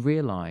you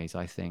realize,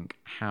 I think,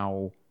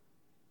 how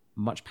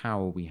much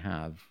power we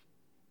have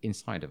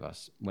inside of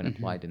us when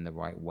applied in the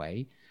right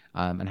way,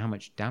 and how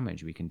much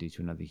damage we can do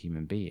to another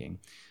human being.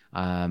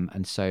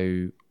 And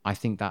so I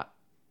think that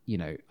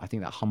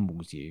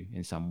humbles you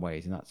in some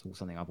ways. And that's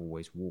something I've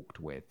always walked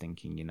with,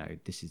 thinking,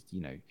 this is,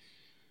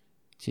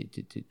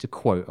 to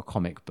quote a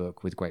comic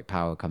book, with great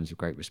power comes with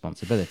great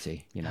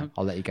responsibility.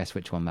 I'll let you guess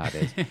which one that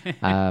is.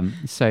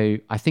 So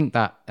I think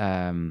that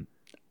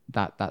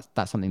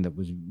that's something that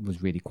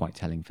was really quite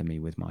telling for me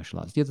with martial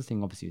arts. The other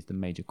thing, obviously, is the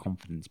major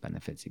confidence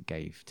benefits it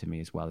gave to me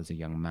as well as a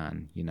young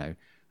man. If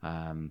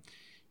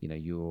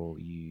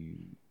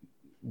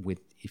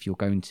you're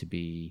going to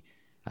be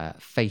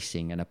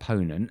facing an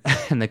opponent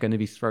and they're going to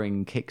be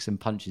throwing kicks and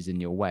punches in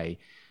your way,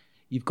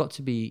 you've got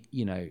to be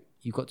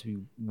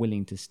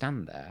willing to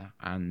stand there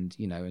and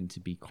to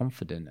be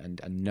confident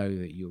and know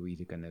that you're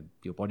either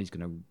your body's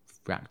going to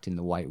react in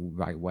the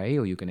right way,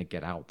 or you're going to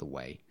get out the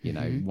way,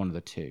 one of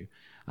the two.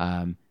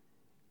 And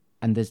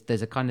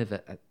there's a kind of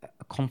a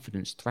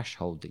confidence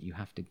threshold that you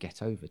have to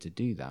get over to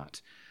do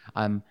that.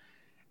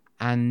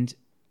 And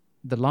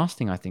the last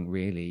thing I think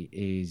really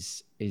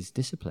is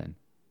discipline.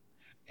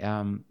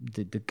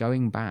 The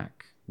going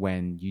back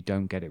when you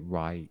don't get it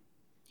right,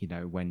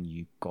 when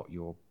you got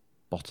your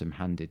bottom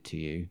handed to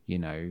you,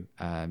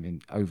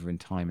 over and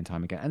time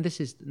again. And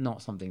this is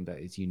not something that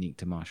is unique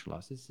to martial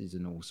arts. This is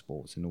in all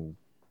sports and all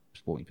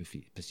sporting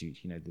pursuits.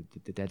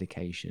 The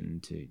dedication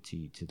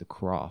to the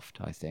craft,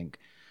 I think.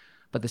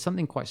 But there's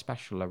something quite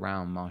special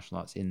around martial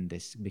arts in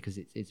this, because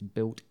it's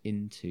built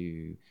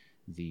into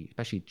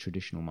especially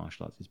traditional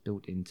martial arts, is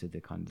built into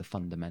the kind of the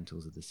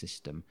fundamentals of the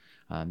system.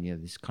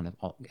 This kind of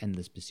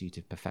endless pursuit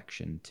of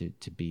perfection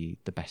to be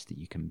the best that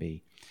you can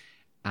be.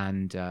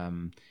 And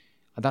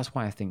that's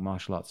why I think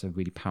martial arts are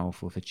really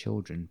powerful for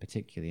children,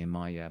 particularly. And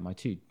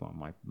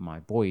my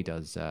boy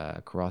does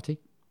karate,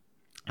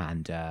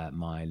 and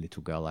my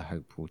little girl, I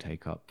hope, will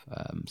take up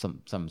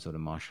some sort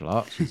of martial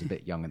art. She's a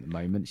bit young at the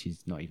moment;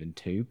 she's not even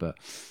 2, but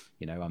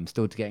I'm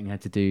still getting her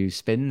to do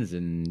spins,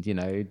 and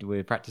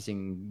we're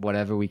practicing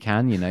whatever we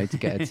can, to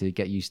get her to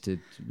get used to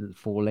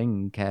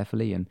falling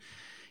carefully. And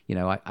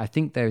I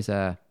think there's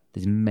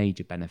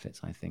major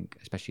benefits. I think,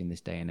 especially in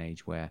this day and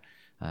age where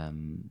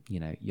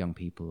young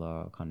people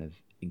are kind of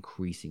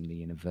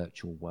increasingly in a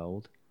virtual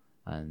world,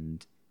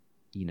 and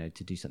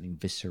to do something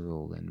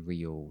visceral and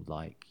real,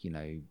 like,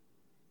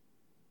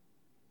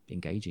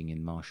 engaging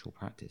in martial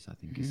practice, I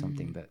think is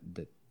something that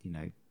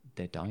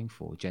they're dying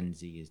for. Gen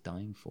Z is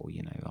dying for,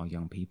 our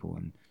young people.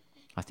 And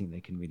I think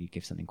they can really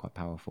give something quite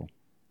powerful.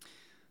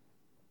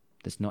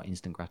 That's not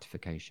instant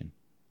gratification.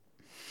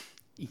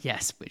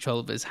 Yes, which all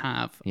of us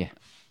have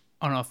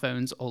on our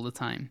phones all the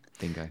time.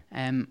 Bingo.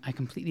 I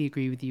completely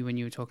agree with you when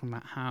you were talking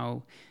about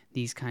how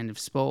these kind of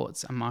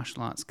sports and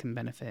martial arts can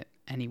benefit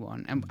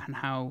anyone, and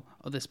how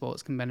other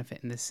sports can benefit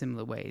in this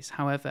similar ways.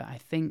 However, I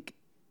think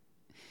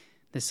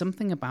there's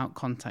something about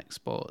contact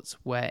sports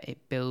where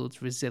it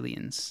builds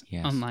resilience,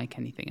 unlike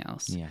anything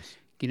else. Yes.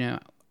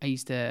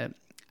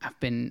 I've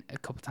been a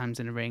couple of times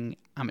in a ring,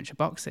 amateur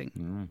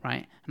boxing,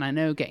 right? And I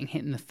know getting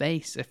hit in the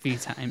face a few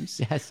times.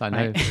 Yes, I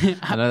know. Right?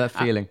 I know that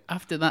feeling.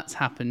 After that's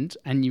happened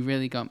and you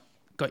really got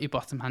your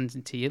bottom handed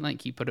into you,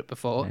 like you put it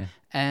before,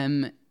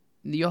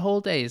 your whole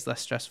day is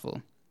less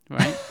stressful,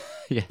 right?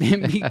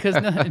 Because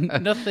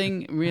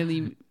nothing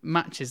really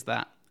matches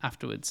that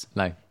afterwards.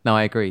 No,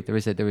 I agree. There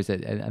is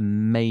a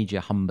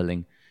major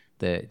humbling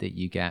that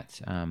you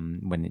get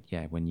when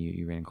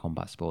you're in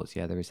combat sports.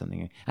 There is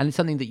something, and it's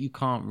something that you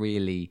can't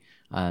really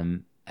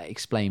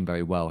explain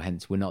very well.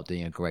 Hence, we're not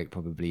doing a great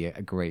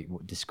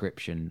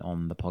description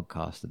on the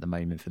podcast at the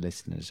moment for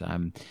listeners.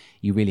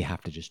 You really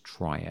have to just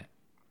try it,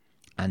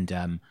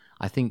 and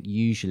I think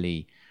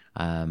usually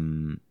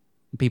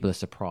people are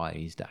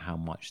surprised at how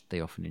much they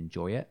often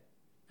enjoy it.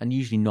 And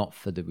usually not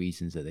for the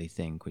reasons that they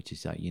think, which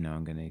is that,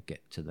 I'm going to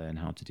get to learn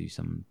how to do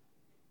some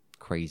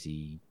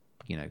crazy,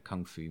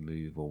 kung fu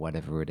move or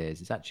whatever it is.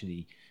 It's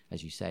actually,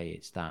 as you say,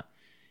 it's that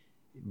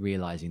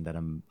realizing that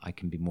I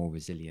can be more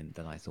resilient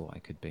than I thought I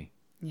could be.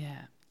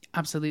 Yeah,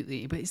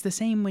 absolutely. But it's the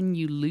same when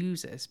you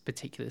lose a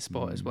particular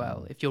sport as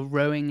well. If you're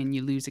rowing and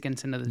you lose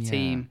against another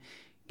team,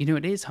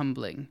 it is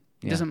humbling.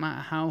 It doesn't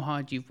matter how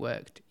hard you've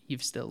worked,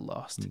 you've still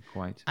lost.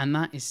 Quite. And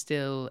that is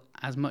still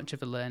as much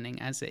of a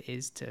learning as it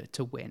is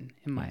to win,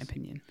 in my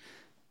opinion.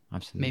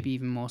 Absolutely. Maybe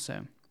even more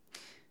so.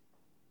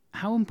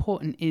 How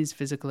important is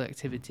physical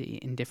activity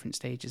in different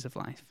stages of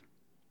life?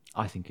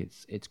 I think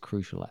it's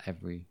crucial at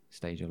every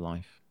stage of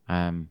life.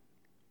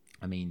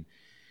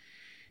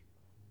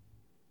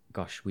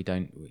 Gosh, we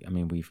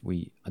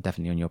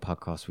definitely on your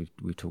podcast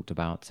we've talked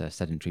about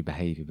sedentary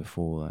behavior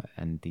before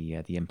and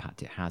the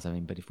impact it has.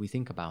 But if we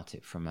think about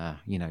it from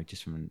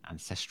just from an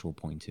ancestral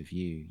point of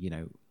view,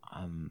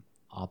 and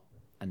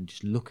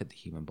just look at the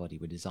human body,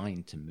 we're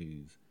designed to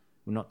move.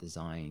 We're not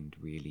designed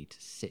really to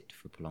sit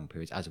for prolonged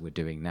periods, as we're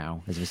doing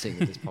now, as we're sitting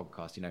with this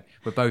podcast.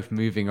 We're both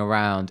moving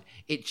around,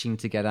 itching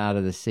to get out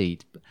of the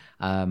seat.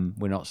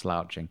 We're not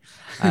slouching.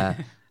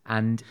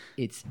 And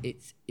it's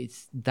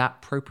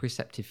that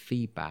proprioceptive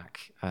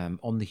feedback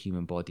on the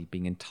human body,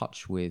 being in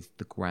touch with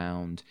the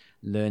ground,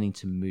 learning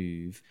to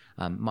move,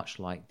 much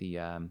like the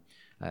kind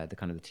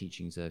of the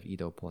teachings of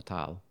Ido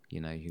Portal,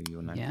 who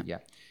you'll know,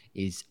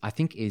 his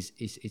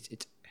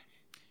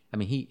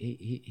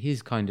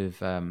kind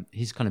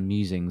of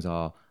musings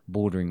are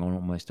bordering on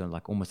almost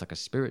like a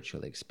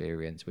spiritual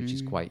experience, which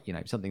is quite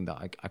something that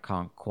I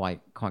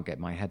can't get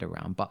my head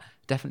around, but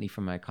definitely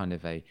from a kind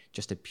of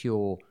just a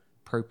pure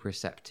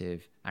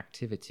proprioceptive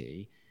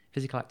activity,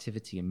 physical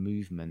activity and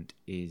movement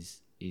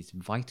is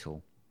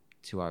vital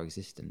to our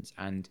existence.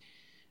 And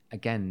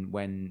again,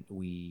 when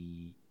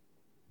we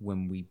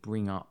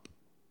bring up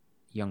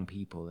young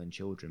people and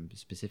children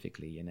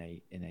specifically in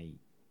a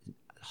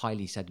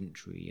highly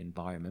sedentary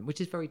environment, which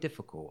is very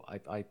difficult.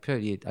 I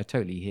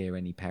totally hear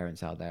any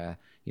parents out there,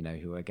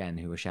 who are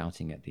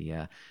shouting at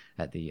the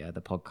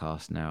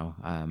podcast now.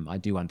 I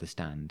do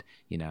understand,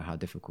 how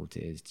difficult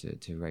it is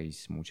to raise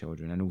small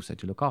children and also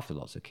to look after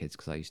lots of kids,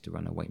 because I used to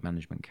run a weight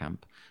management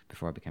camp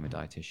before I became a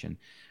dietitian,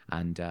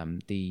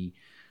 and the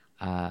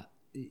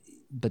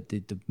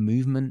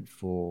movement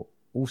for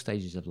all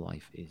stages of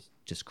life is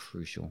just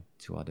crucial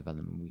to our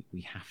development.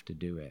 We have to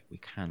do it. We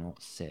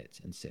cannot sit,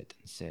 and it's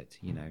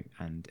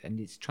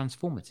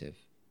transformative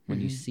when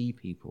you see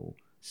people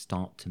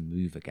start to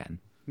move again.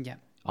 Yeah.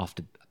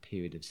 After a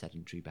period of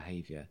sedentary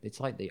behavior, it's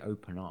like they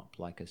open up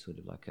like a sort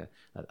of like a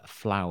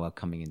flower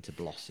coming into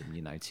blossom,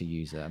 to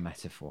use a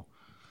metaphor.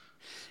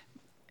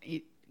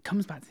 It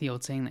comes back to the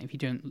old saying that if you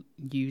don't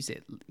use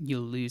it,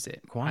 you'll lose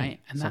it. Quite. Right?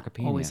 And sarcopenia.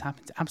 That always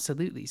happens.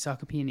 Absolutely.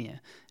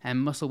 Sarcopenia and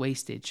muscle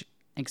wastage,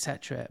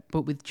 etc.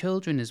 But with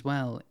children as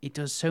well, it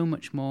does so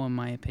much more, in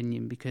my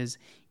opinion, because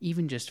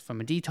even just from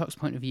a detox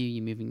point of view,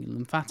 you're moving your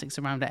lymphatics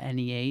around at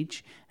any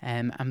age,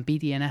 and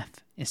BDNF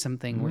is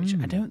something which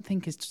I don't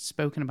think is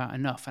spoken about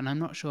enough, and I'm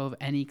not sure of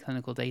any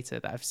clinical data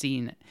that I've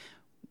seen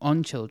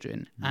on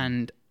children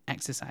and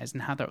exercise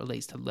and how that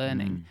relates to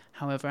learning.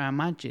 However, I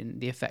imagine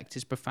the effect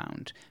is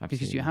profound. Absolutely.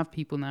 Because you have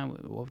people now,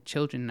 or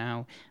children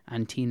now,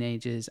 and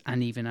teenagers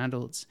and even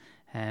adults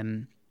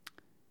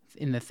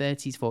in the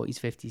 30s,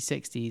 40s, 50s,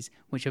 60s,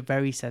 which are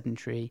very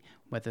sedentary,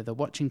 whether they're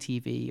watching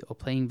TV or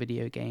playing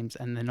video games,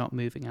 and they're not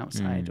moving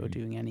outside or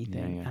doing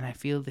anything. And I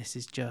feel this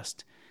is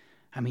just,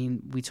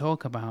 we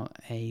talk about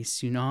a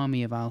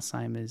tsunami of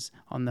Alzheimer's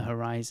on the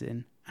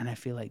horizon, and I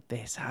feel like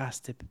this has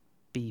to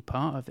be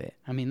part of it.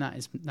 I mean, that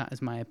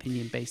is my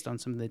opinion based on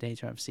some of the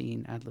data I've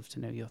seen. I'd love to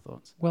know your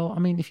thoughts. Well, I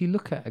mean, if you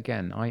look at,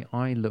 again,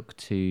 I look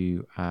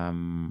to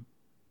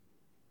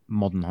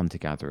modern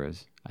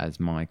hunter-gatherers as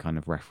my kind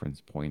of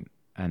reference point.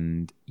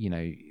 And, you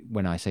know,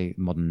 when I say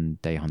modern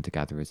day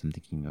hunter-gatherers, I'm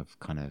thinking of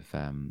kind of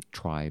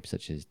tribes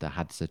such as the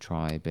Hadza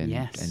tribe in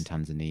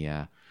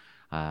Tanzania.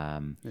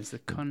 There's the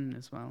Kun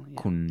as well.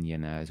 Yeah.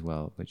 Kun, as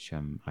well, which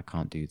I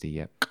can't do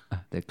the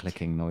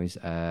clicking noise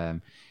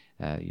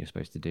you're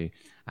supposed to do,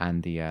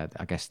 and the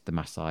I guess the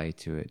Maasai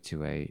to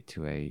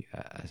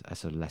a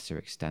sort of lesser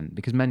extent,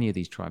 because many of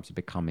these tribes are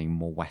becoming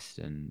more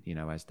Western,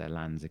 as their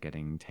lands are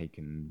getting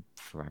taken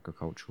for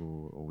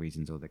agricultural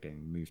reasons, or they're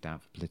getting moved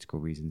out for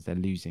political reasons. They're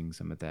losing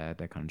some of their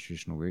kind of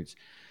traditional roots.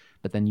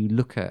 But then you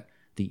look at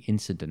the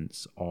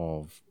incidence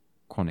of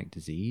chronic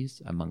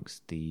disease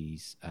amongst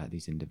these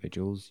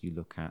individuals. You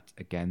look at,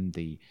 again,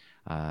 the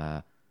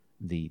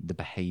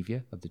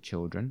behavior of the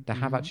children. There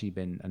have actually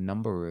been a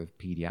number of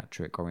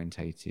pediatric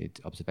orientated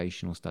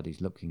observational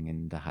studies looking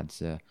in the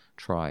Hadza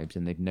tribes,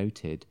 and they've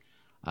noted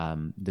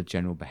the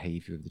general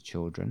behavior of the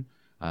children.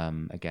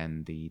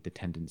 Again, the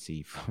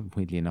tendency,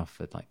 weirdly enough,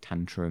 for like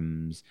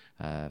tantrums,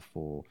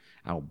 for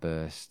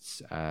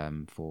outbursts,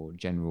 for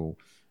general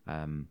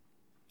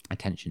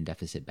attention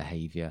deficit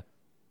behavior,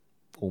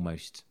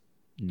 almost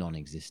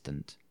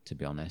non-existent, to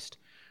be honest.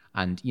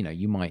 And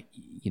you might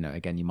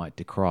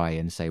decry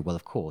and say, well,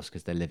 of course,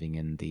 because they're living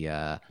in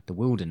the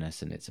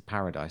wilderness and it's a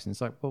paradise. And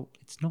it's like, well,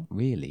 it's not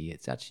really.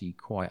 It's actually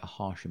quite a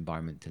harsh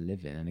environment to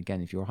live in. And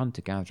again, if you're a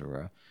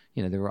hunter-gatherer,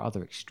 there are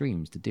other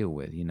extremes to deal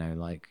with.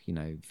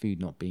 Food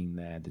not being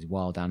there. There's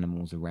wild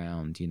animals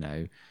around.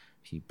 If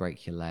you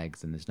break your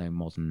legs, and there's no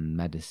modern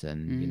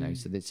medicine.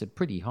 So it's a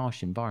pretty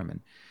harsh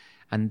environment.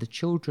 And the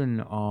children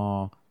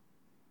are,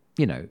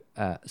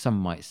 some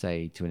might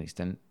say to an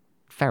extent,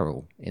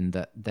 feral, in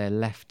that they're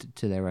left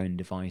to their own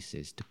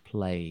devices to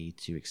play,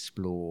 to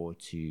explore,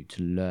 to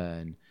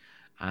learn.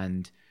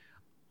 And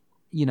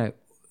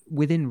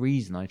within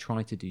reason, I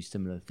try to do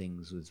similar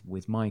things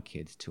with my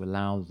kids, to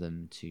allow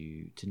them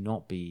to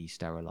not be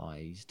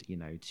sterilized.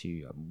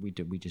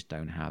 We just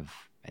don't have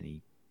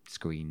any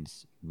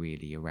screens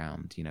really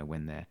around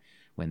when they're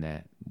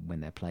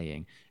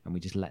playing, and we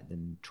just let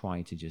them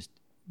try to just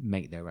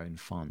make their own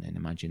fun and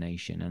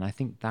imagination. And I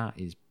think that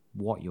is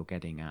what you're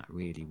getting at,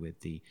 really, with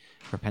the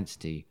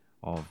propensity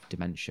of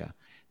dementia,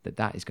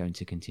 that is going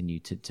to continue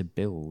to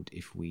build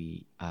if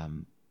we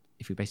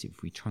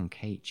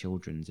truncate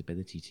children's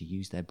ability to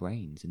use their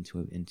brains and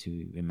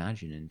to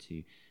imagine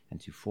and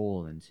to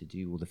fall and to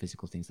do all the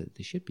physical things that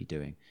they should be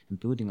doing, and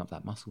building up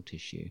that muscle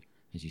tissue,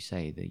 as you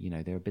say, that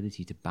their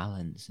ability to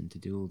balance and to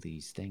do all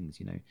these things.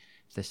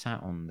 If they're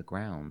sat on the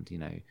ground,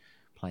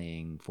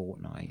 playing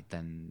Fortnite,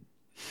 then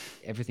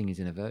everything is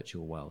in a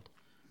virtual world.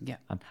 Yeah.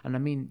 And I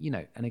mean,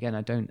 and again, I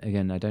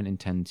don't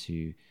intend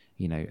to,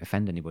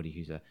 offend anybody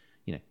who's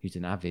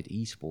an avid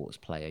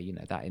esports player.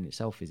 That in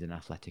itself is an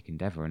athletic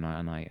endeavor, and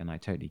I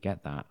totally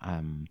get that.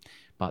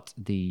 But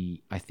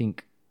I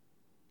think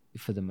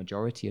for the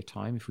majority of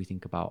time, if we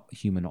think about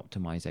human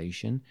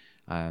optimization,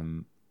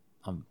 like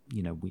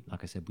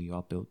I said, we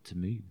are built to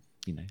move.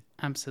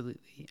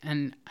 Absolutely,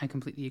 and I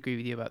completely agree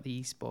with you about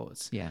the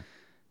esports. Yeah.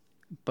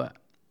 But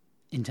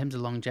in terms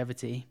of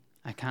longevity,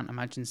 I can't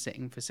imagine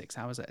sitting for 6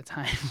 hours at a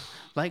time.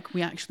 Like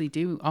we actually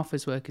do.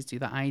 Office workers do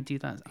that. I do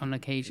that on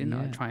occasion.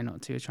 Yeah. I try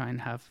not to. I try and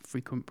have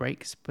frequent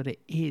breaks. But it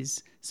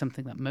is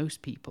something that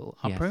most people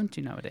are prone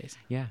to nowadays.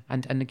 Yeah.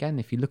 And again,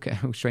 if you look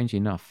at, strangely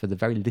enough, for the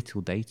very little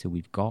data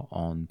we've got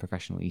on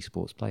professional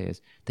esports players,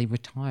 they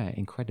retire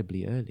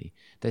incredibly early.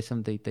 There's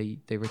they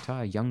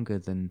retire younger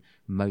than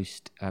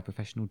most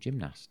professional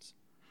gymnasts.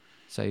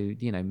 So,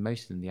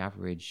 most of them, the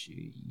average,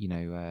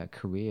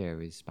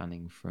 career is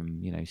spanning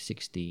from,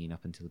 16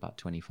 up until about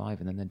 25,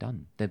 and then they're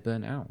done. They're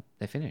burnt out.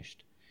 They're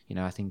finished.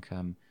 I think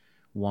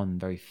one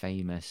very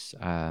famous,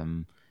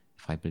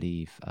 if I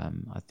believe,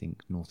 I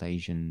think North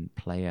Asian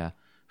player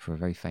for a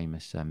very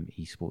famous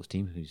esports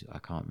team, who's I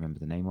can't remember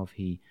the name of,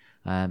 he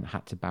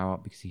had to bow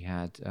out because he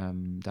had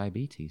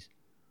diabetes.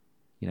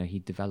 He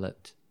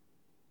developed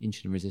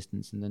insulin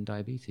resistance and then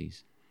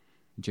diabetes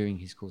during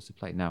his course of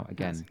play. Now,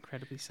 again, that's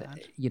incredibly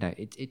sad.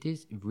 It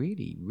is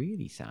really,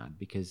 really sad,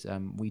 because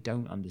we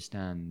don't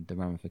understand the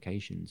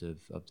ramifications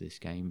of this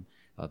game,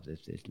 of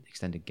this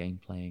extended game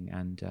playing,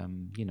 and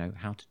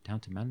how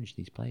to manage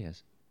these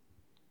players.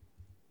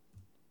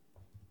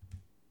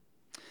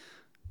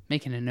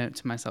 Making a note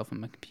to myself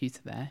on my computer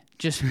there,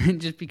 just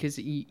because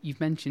you've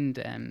mentioned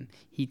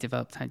he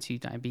developed type 2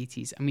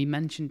 diabetes, and we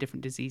mentioned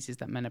different diseases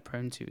that men are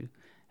prone to,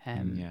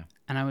 and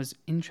I was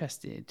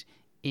interested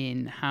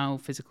in how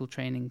physical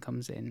training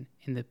comes in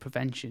the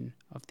prevention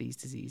of these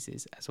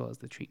diseases as well as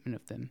the treatment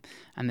of them.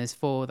 And there's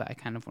 4 that I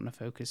kind of want to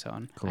focus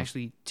on. Cool.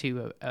 Actually,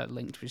 2 are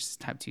linked, which is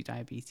type 2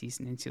 diabetes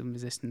and insulin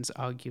resistance,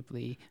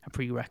 arguably a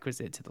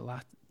prerequisite to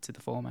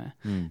the former.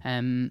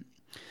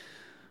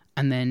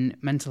 And then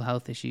mental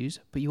health issues.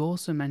 But you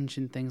also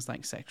mentioned things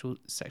like sexual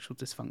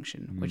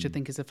dysfunction, which I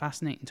think is a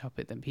fascinating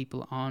topic that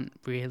people aren't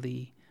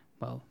really,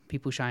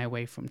 people shy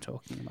away from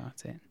talking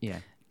about it. Yeah.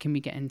 Can we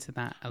get into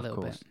that a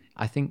little bit?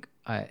 I think,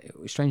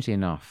 strangely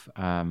enough,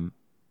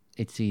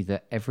 it's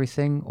either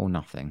everything or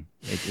nothing.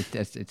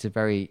 It's a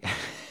very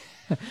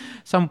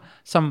some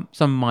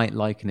might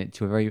liken it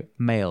to a very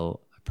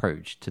male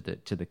approach to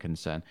the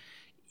concern.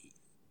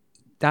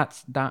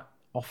 That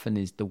often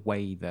is the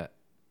way that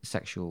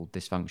sexual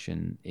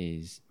dysfunction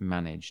is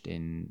managed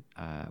in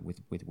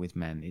with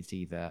men. It's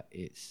either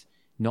it's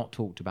not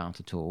talked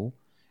about at all,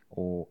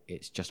 or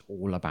it's just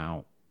all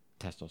about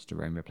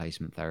testosterone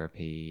replacement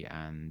therapy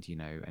and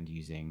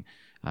using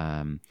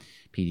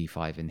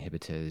PD5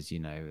 inhibitors,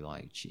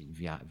 like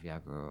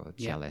Viagra or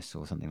Cialis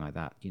or something like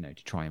that,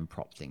 to try and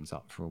prop things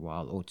up for a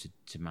while, or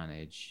to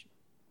manage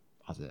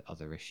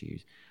other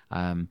issues.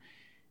 And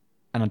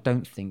I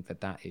don't think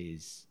that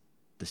is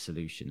the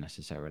solution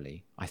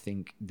necessarily. I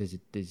think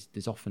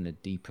there's often a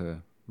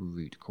deeper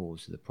root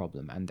cause to the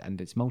problem,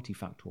 and it's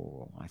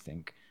multifactorial. I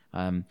think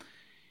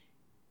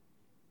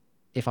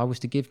if I was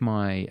to give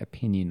my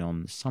opinion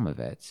on some of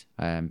it,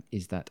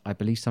 is that I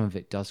believe some of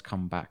it does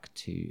come back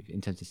to,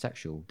 in terms of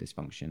sexual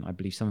dysfunction, I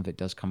believe some of it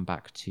does come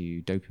back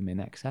to dopamine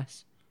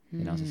excess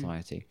in our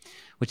society,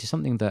 which is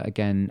something that,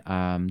 again,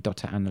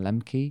 Dr. Anna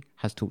Lembke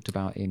has talked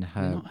about in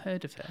her... I've not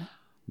heard of her.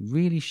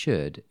 Really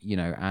should,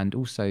 and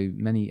also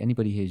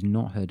anybody who's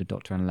not heard of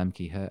Dr. Anna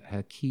Lembke,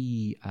 her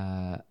key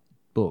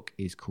book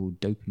is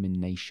called Dopamine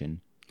Nation.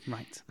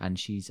 Right. And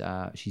she's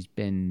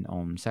been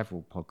on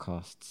several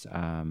podcasts,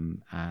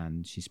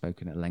 and she's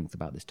spoken at length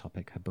about this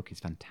topic. Her book is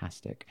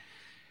fantastic.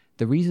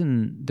 The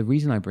reason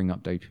I bring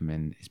up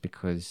dopamine is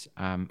because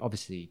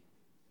obviously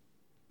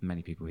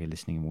many people here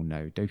listening will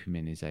know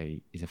dopamine is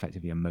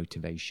effectively a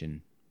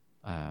motivation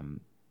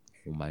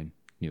hormone,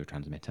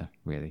 neurotransmitter,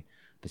 really,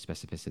 for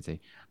specificity.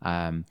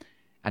 And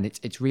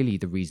it's really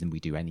the reason we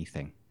do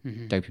anything.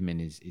 Mm-hmm.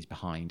 Dopamine is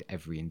behind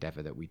every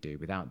endeavor that we do.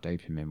 Without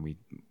dopamine, we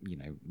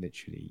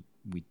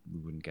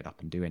wouldn't get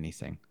up and do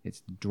anything. It's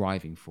the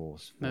driving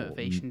force for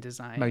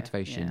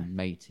motivation,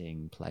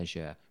 mating,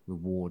 pleasure,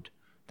 reward.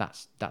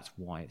 That's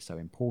why it's so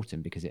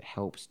important, because it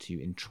helps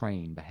to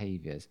entrain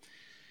behaviors.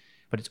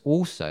 But it's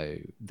also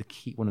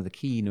one of the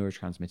key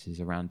neurotransmitters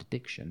around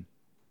addiction.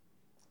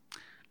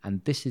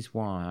 And this is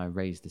why I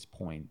raise this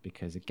point,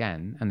 because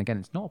again,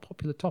 it's not a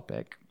popular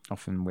topic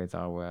often with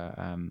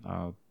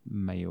our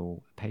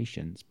male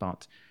patients,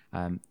 but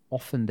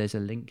often there's a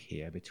link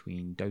here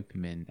between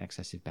dopamine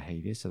excessive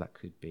behaviors. So that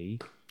could be,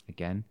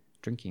 again,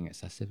 drinking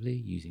excessively,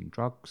 using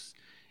drugs.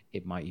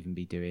 It might even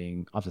be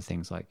doing other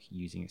things like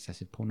using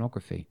excessive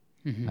pornography.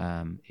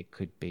 Mm-hmm. It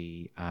could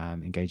be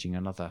engaging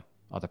in other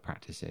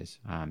practices,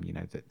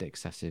 the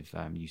excessive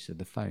use of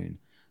the phone,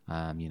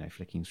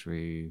 flicking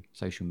through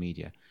social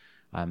media.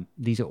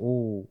 These are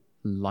all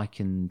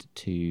likened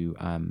to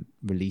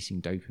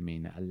releasing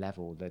dopamine at a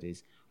level that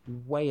is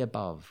way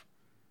above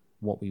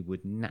what we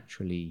would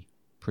naturally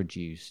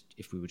produce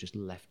if we were just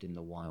left in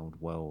the wild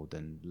world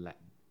and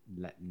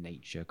let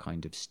nature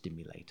kind of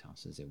stimulate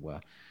us, as it were.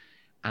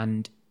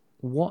 And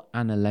what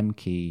Anna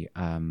Lembke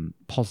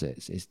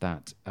posits is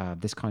that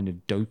this kind of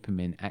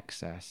dopamine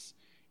excess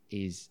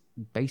is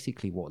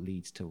basically what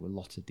leads to a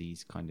lot of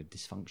these kind of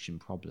dysfunction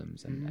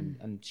problems.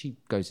 And she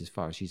goes as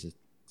far as, she's a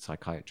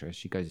psychiatrist,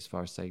 she goes as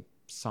far as say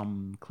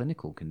some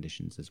clinical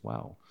conditions as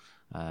well.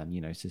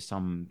 So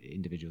some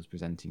individuals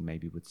presenting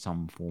maybe with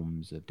some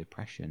forms of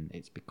depression,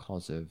 it's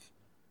because of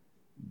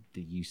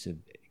the use of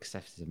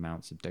excessive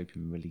amounts of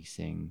dopamine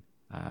releasing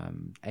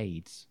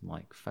aids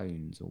like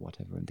phones or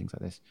whatever and things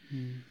like this.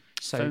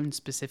 So, phone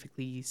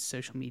specifically,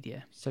 social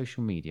media,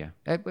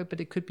 but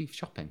it could be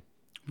shopping,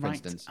 for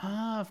instance.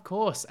 Of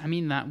course. I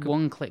mean, that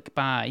one-click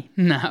buy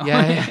now.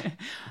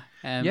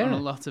 On a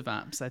lot of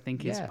apps, I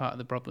think is part of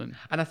the problem.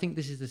 And I think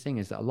this is the thing,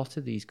 is that a lot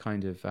of these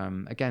kind of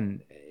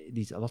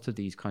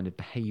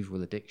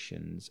behavioral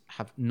addictions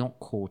have not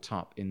caught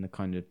up in the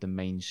kind of the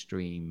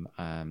mainstream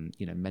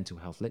mental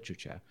health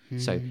literature.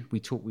 So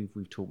we've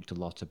talked a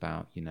lot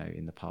about,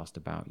 in the past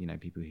about,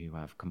 people who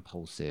have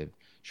compulsive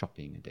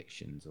shopping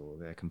addictions, or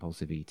they're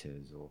compulsive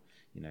eaters, or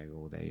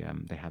or they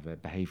have a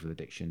behavioral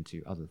addiction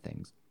to other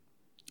things.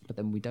 But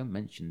then we don't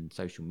mention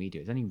social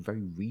media. It's only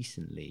very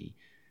recently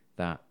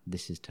that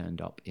this has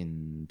turned up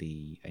in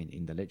the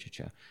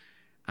literature.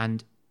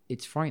 And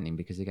it's frightening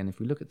because, again, if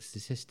we look at the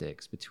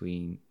statistics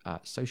between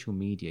social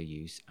media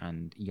use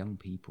and young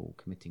people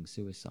committing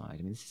suicide,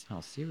 I mean, this is how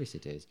serious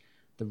it is.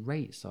 The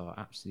rates are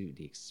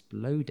absolutely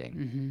exploding.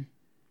 Mm-hmm.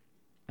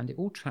 And it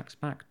all tracks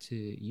back to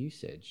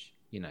usage,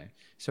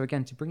 So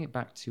again, to bring it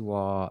back to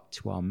our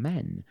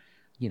men,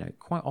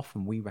 quite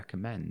often we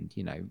recommend,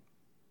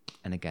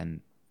 and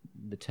again,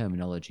 the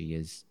terminology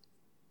is,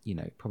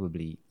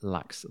 probably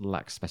lacks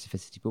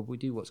specificity, but we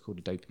do what's called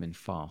a dopamine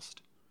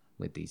fast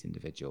with these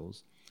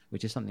individuals,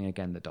 which is something,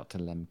 again, that Dr.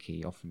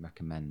 Lembke often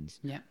recommends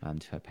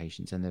to her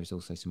patients. And there's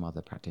also some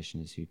other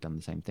practitioners who've done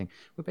the same thing,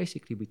 where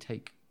basically we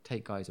take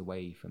guys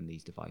away from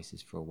these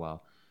devices for a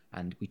while,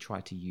 and we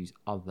try to use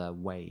other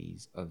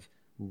ways of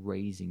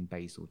raising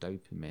basal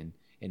dopamine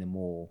in a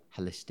more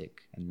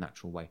holistic and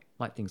natural way,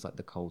 like things like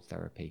the cold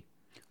therapy.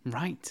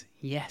 Right.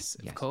 Yes,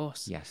 of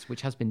course. Yes,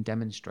 which has been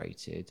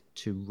demonstrated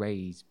to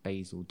raise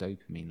basal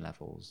dopamine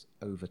levels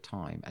over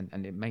time,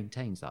 and it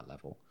maintains that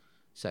level.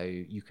 So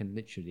you can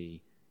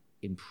literally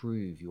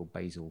improve your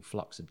basal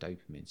flux of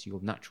dopamine. So your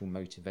natural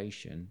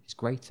motivation is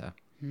greater.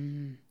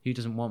 Who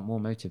doesn't want more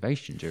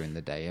motivation during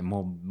the day and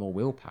more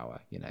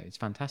willpower? It's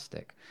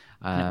fantastic.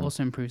 And it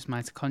also improves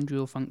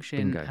mitochondrial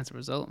function Bingo. as a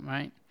result,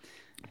 right?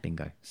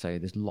 Bingo. So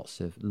there's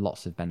lots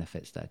of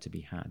benefits there to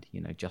be had,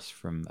 just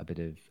from a bit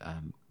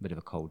of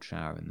a cold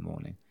shower in the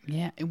morning.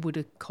 Yeah, would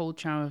a cold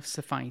shower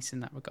suffice in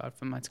that regard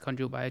for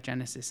mitochondrial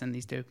biogenesis and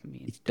these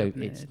dopamine?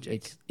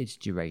 It's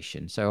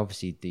duration. So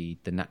obviously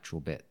the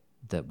natural bit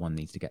that one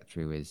needs to get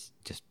through is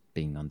just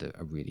being under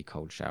a really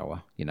cold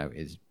shower,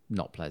 is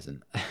not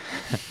pleasant.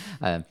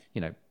 A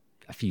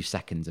few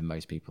seconds and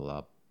most people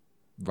are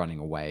running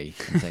away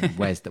and saying,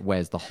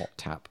 where's the hot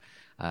tap?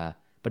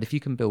 But if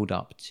you can build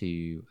up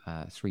to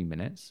 3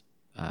 minutes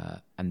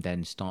and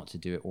then start to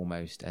do it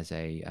almost as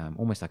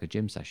almost like a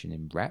gym session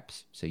in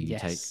reps. So you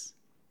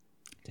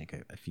take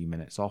a few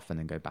minutes off and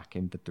then go back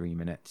in for 3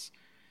 minutes.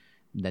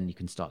 Then you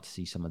can start to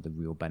see some of the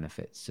real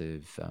benefits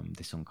of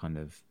this on kind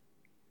of,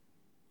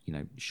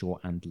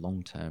 short and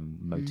long-term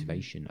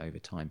motivation over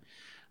time.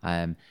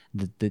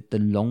 The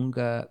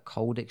longer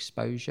cold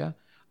exposure,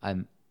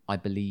 I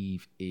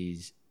believe,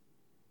 is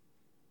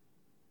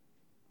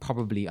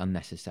probably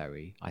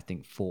unnecessary, I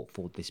think, for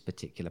this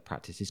particular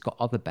practice. It's got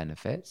other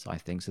benefits, I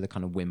think. So the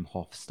kind of Wim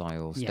Hof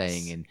style,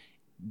 staying in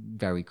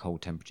very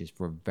cold temperatures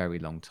for a very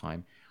long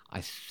time,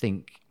 I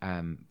think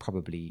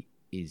probably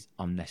is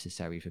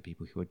unnecessary for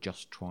people who are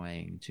just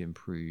trying to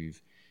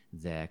improve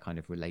their kind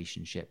of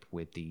relationship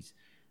with these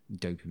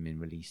dopamine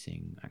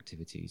releasing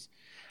activities.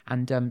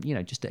 And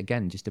just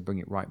to bring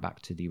it right back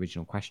to the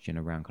original question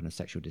around kind of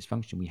sexual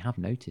dysfunction, we have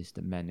noticed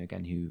that men,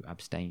 again, who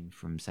abstain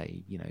from,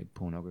 say,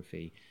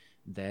 pornography,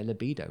 their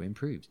libido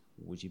improves.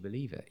 Would you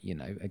believe it?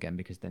 Again,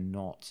 because they're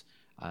not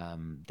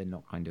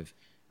kind of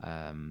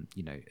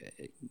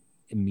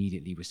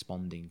immediately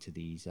responding to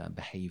these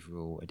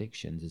behavioral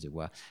addictions, as it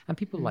were. And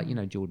people like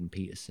Jordan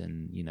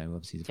Peterson,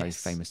 obviously he's a very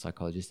famous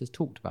psychologist, has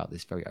talked about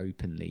this very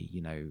openly,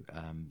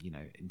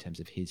 in terms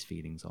of his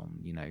feelings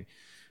on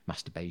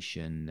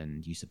masturbation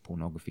and use of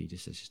pornography.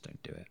 Just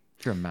don't do it.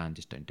 If you're a man,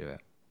 just don't do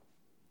it.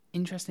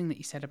 Interesting that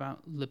you said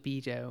about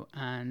libido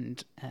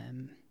and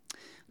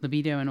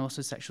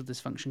also sexual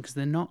dysfunction, because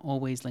they're not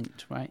always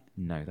linked, right?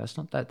 No, that's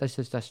not that.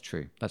 That's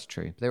true. That's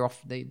true.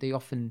 They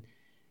often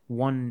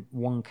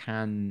one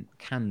can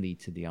lead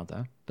to the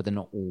other, but they're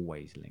not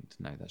always linked.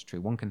 No, that's true.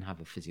 One can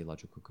have a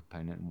physiological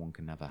component, and one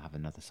can have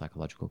another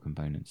psychological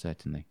component.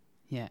 Certainly.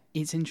 Yeah,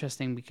 it's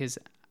interesting because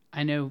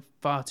I know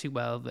far too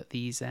well that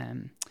these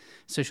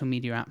social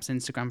media apps,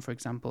 Instagram, for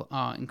example,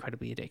 are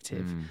incredibly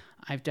addictive.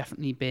 I've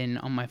definitely been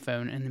on my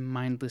phone and then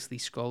mindlessly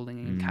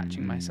scrolling and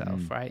catching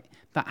myself, right?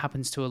 That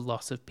happens to a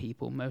lot of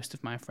people, most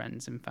of my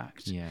friends, in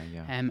fact. Yeah.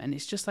 And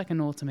it's just like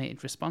an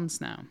automated response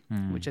now,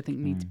 which I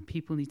think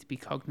people need to be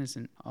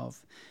cognizant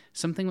of.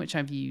 Something which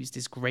I've used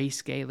is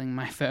grayscaling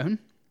my phone.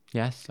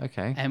 Yes,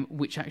 okay.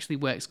 Which actually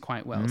works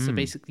quite well. So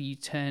basically you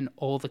turn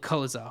all the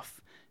colours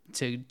off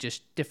to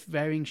just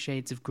varying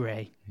shades of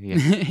grey. Yeah.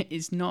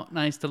 It's not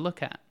nice to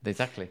look at.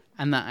 Exactly.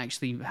 And that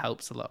actually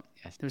helps a lot.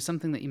 Yes. There was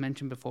something that you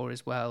mentioned before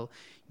as well.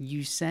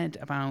 You said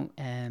about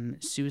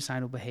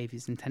suicidal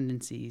behaviours and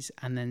tendencies,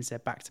 and then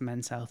said back to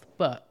men's health.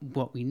 But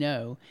what we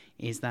know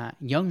is that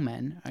young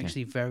men are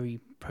actually very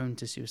prone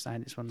to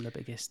suicide. It's one of the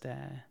biggest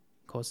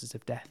causes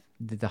of death.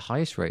 The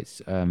highest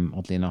rates,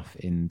 oddly enough,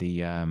 in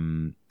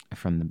the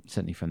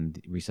certainly from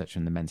the research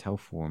from the Men's Health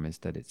Forum, is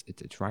that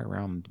it's right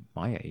around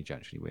my age,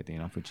 actually, weirdly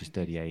enough, which is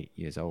 38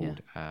 years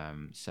old. Yeah.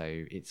 So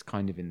it's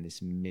kind of in this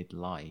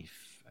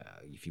midlife,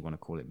 if you want to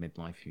call it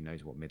midlife. Who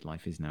knows what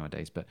midlife is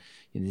nowadays? But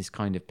in this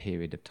kind of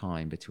period of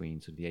time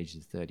between sort of the ages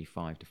of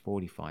 35 to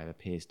 45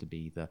 appears to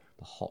be the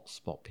hot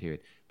spot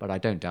period. But I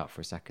don't doubt for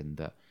a second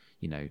that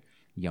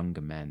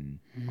younger men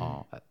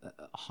are at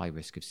a high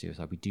risk of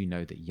suicide. We do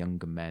know that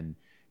younger men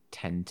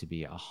tend to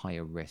be at a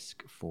higher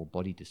risk for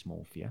body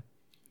dysmorphia.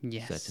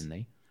 Yes.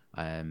 Certainly.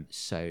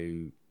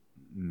 So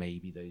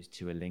maybe those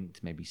two are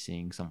linked, maybe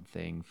seeing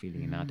something,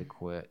 feeling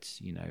inadequate,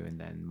 and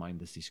then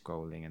mindlessly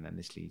scrolling, and then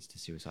this leads to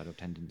suicidal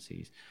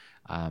tendencies.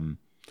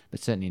 But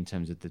certainly in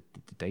terms of the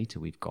data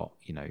we've got,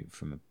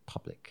 from a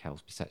public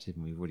health perspective,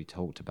 and we've already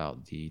talked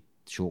about the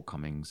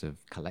shortcomings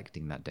of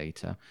collecting that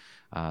data,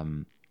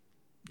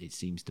 it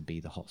seems to be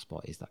the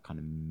hotspot is that kind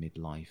of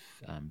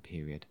midlife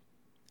period.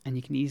 And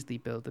you can easily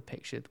build a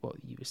picture of what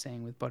you were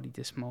saying with body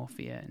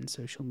dysmorphia and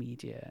social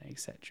media,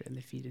 etc. And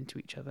they feed into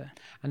each other.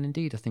 And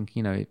indeed, I think,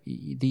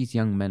 these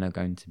young men are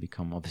going to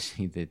become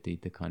obviously the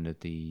kind of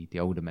the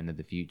older men of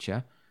the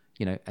future,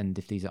 and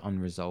if these are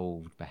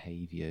unresolved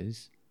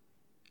behaviors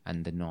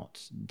and they're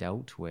not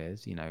dealt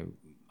with, and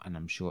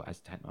I'm sure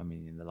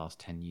in the last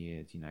 10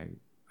 years,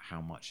 how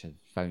much have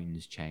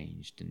phones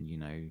changed,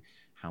 and,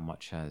 how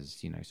much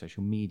has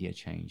social media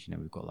changed.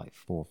 We've got like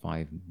 4 or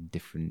 5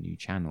 different new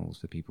channels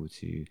for people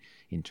to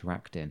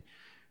interact in.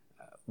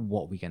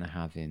 What are we going to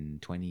have in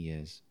 20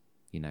 years?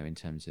 in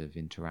terms of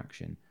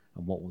interaction.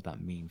 And what will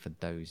that mean for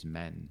those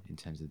men in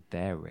terms of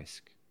their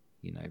risk?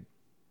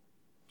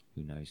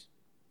 Who knows?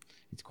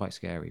 It's quite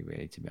scary,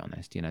 really, to be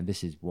honest.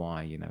 This is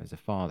why, as a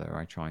father,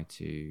 I try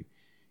to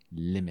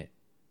limit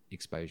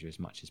exposure as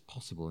much as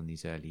possible in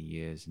these early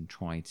years and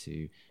try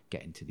to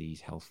get into these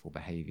healthful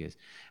behaviors.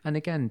 And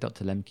again,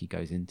 Dr. Lemke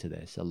goes into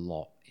this a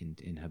lot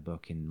in her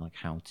book, in like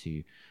how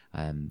to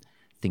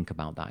think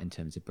about that in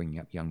terms of bringing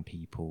up young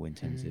people, in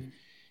terms of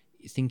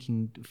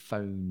thinking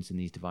phones and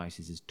these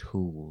devices as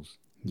tools,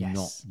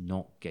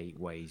 not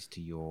gateways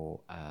to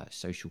your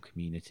social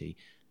community.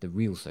 The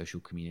real social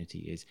community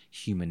is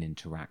human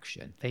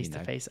interaction, face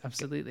to face.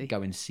 Absolutely.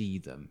 Go and see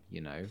them,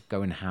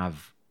 go and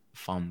have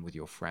fun with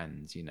your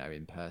friends,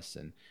 in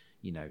person.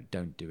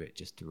 Don't do it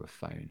just through a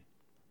phone.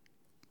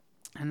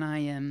 And I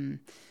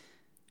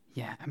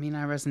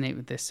resonate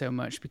with this so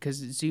much because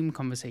Zoom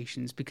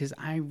conversations, because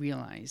I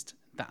realized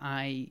that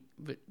I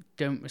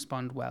don't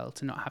respond well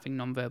to not having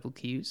nonverbal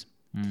cues.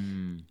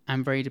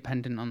 I'm very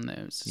dependent on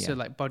those. So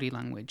like body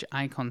language,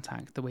 eye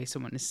contact, the way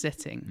someone is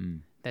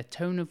sitting, their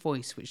tone of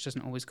voice, which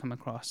doesn't always come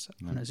across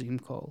on a Zoom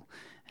call.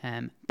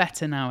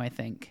 Better now, I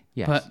think,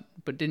 but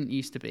didn't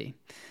used to be.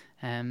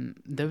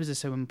 Those are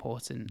so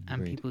important,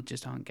 and people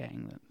just aren't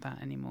getting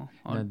that anymore,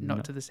 or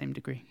not to the same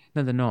degree.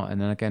 No, they're not. And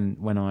then again,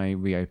 when I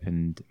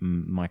reopened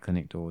my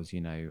clinic doors,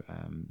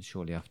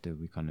 shortly after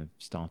we kind of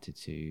started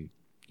to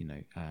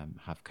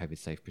have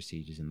COVID-safe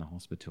procedures in the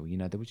hospital,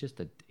 there was just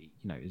a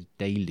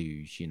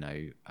deluge,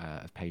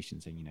 of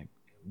patients saying,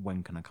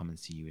 when can I come and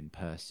see you in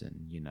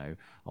person?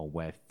 I'll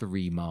wear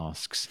 3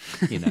 masks,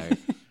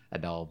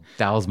 and I'll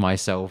douse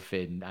myself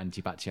in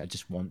antibacterial. I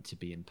just want to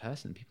be in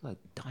person. People are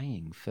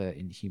dying for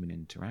human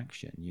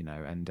interaction,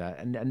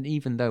 and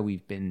even though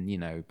we've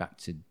been, back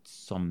to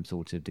some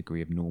sort of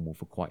degree of normal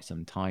for quite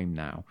some time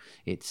now,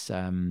 it's,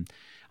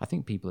 I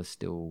think people are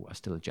still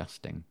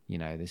adjusting.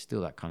 There's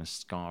still that kind of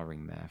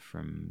scarring there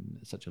from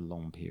such a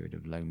long period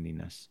of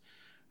loneliness,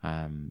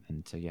 and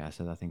so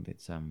I think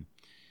that's,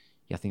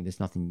 I think there's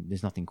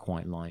nothing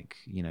quite like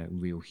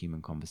real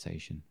human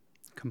conversation.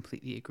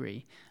 Completely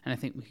agree. And I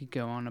think we could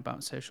go on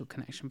about social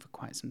connection for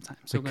quite some time,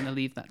 so we're going to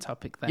leave that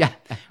topic there.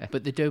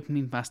 But the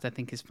dopamine fast, I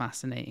think, is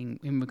fascinating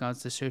in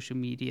regards to social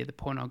media, the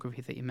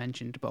pornography that you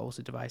mentioned, but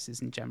also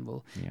devices in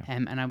general.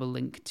 And I will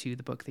link to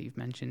the book that you've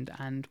mentioned,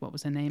 and what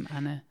was her name?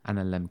 Anna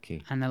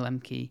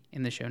Lemke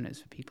in the show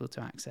notes for people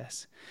to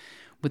access.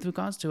 With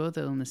regards to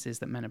other illnesses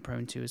that men are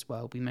prone to as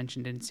well, we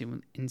mentioned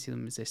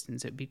insulin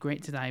resistance. It would be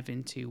great to dive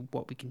into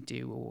what we can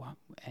do, or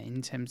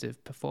in terms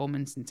of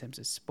performance, in terms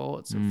of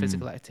sports or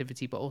physical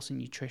activity, but also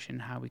nutrition,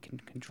 how we can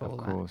control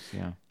that. Of course,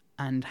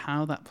 and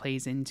how that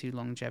plays into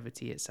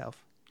longevity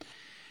itself.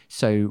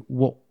 So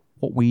what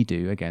we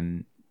do,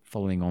 again,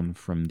 following on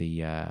from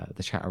the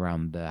chat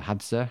around the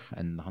Hadza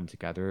and the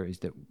hunter-gatherer, is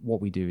that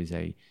what we do is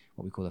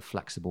what we call a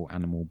flexible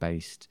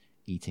animal-based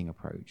eating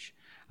approach.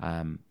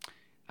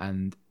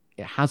 And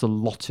it has a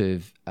lot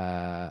of,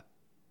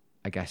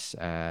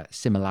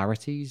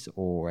 similarities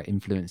or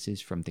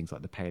influences from things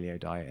like the paleo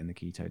diet and the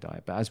keto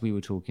diet. But as we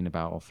were talking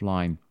about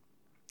offline,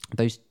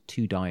 those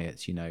 2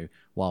 diets,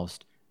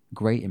 whilst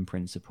great in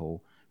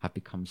principle, have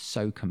become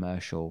so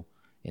commercial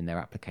in their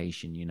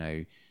application.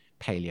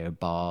 Paleo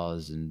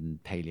bars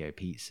and paleo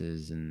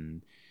pizzas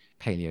and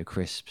paleo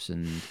crisps,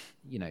 and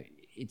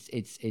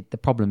the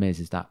problem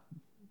is that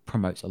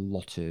promotes a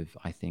lot of,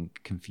 I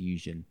think,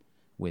 confusion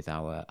with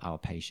our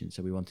patients.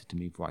 So we wanted to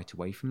move right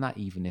away from that,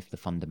 even if the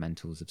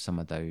fundamentals of some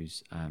of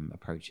those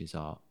approaches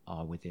are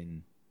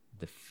within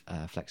the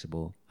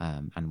flexible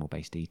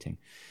animal-based eating.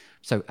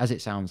 So as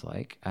it sounds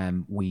like,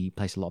 we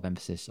place a lot of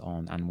emphasis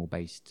on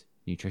animal-based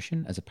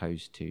nutrition as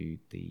opposed to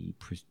the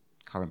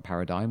current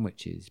paradigm,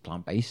 which is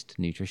plant-based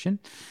nutrition.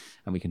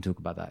 And we can talk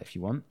about that if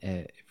you want,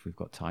 if we've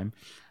got time.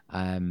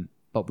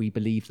 But we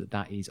believe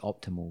that is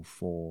optimal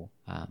for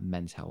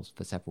men's health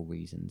for several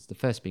reasons. The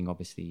first being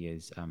obviously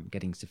is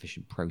getting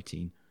sufficient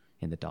protein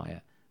in the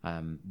diet,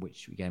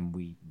 which again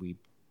we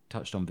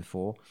touched on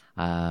before.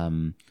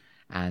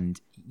 And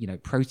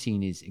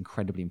protein is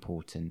incredibly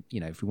important.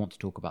 If we want to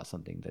talk about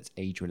something that's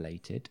age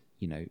related,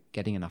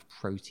 getting enough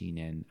protein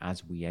in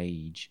as we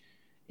age,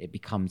 it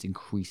becomes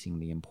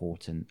increasingly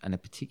important, and a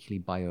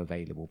particularly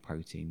bioavailable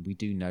protein. We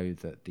do know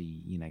that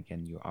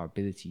our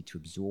ability to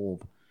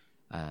absorb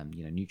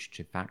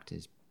nutritive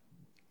factors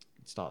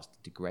starts to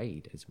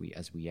degrade as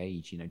we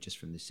age, just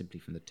simply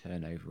from the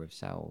turnover of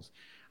cells.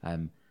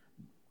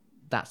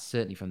 That's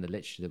certainly from the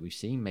literature that we've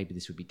seen. Maybe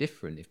this would be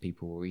different if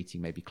people were eating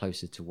maybe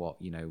closer to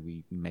what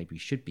we maybe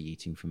should be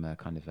eating from a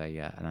kind of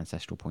an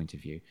ancestral point of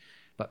view.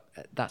 But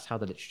that's how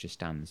the literature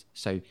stands.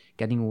 So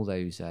getting all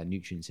those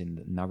nutrients in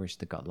that nourish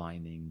the gut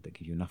lining, that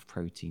give you enough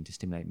protein to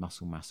stimulate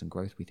muscle mass and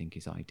growth, we think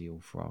is ideal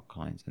for our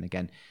clients. And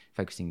again,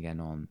 focusing again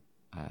on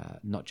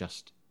not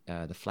just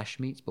the flesh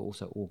meats, but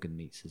also organ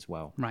meats as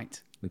well. Right.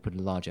 We put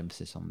a large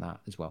emphasis on that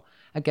as well.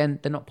 Again,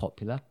 they're not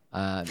popular.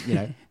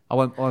 I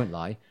won't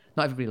lie.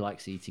 Not everybody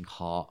likes eating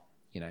heart,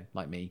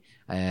 like me,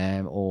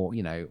 or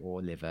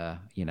liver,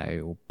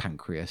 or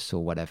pancreas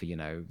or whatever,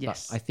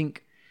 Yes. But I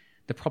think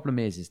the problem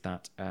is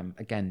that,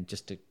 again,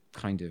 just to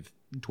kind of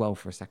dwell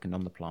for a second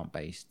on the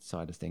plant-based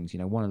side of things,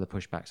 one of the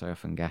pushbacks I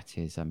often get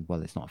is,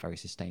 well, it's not a very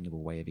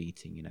sustainable way of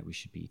eating, we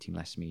should be eating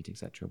less meat,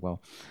 etc.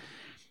 Well,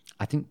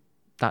 I think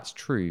that's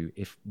true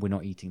if we're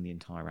not eating the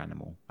entire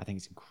animal. I think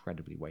it's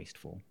incredibly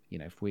wasteful.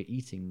 If we're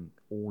eating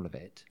all of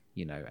it,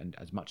 and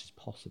as much as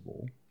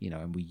possible,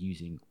 and we're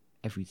using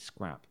every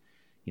scrap,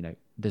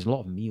 there's a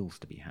lot of meals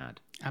to be had.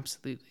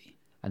 Absolutely.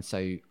 And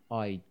so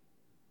I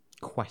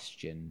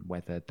question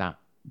whether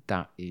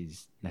that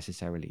is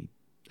necessarily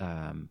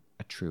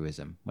a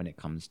truism when it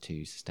comes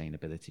to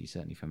sustainability,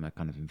 certainly from a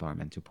kind of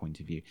environmental point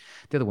of view.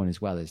 The other one as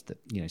well is that,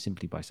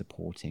 simply by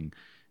supporting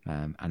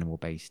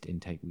animal-based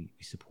intake, we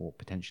support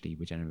potentially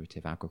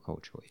regenerative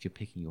agriculture. If you're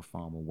picking your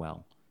farmer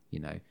well,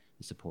 it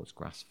supports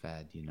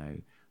grass-fed,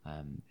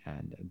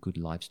 and good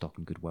livestock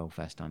and good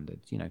welfare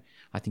standards.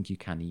 I think you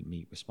can eat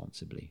meat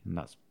responsibly, and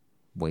that's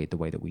the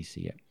way that we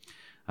see it.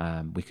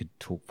 We could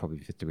talk probably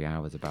for 3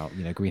 hours about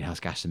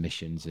greenhouse gas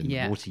emissions and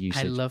water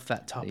usage. I love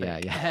that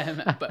topic.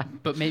 Yeah.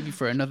 But maybe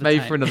for another time.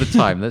 Maybe for another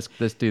time.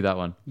 Let's do that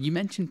one. You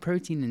mentioned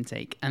protein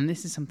intake, and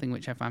this is something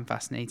which I find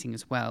fascinating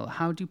as well.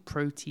 How do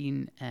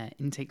protein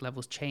intake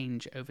levels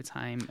change over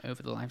time,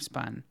 over the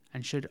lifespan?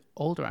 And should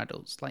older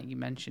adults, like you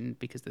mentioned,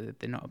 because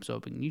they're not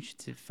absorbing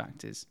nutritive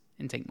factors,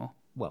 intake more?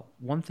 Well,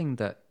 one thing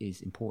that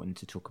is important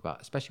to talk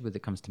about, especially when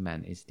it comes to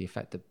men, is the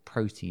effect of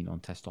protein on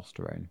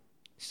testosterone.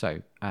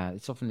 So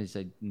it's often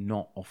a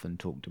not often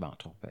talked about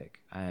topic,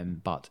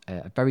 but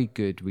a very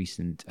good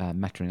recent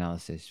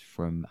meta-analysis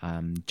from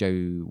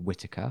Joe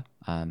Whitaker,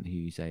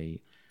 who's I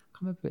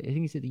think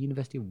he's at the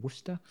University of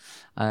Worcester.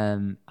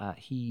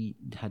 He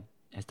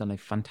has done a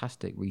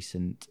fantastic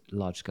recent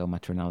large-scale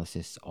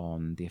meta-analysis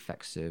on the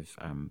effects of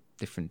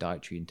different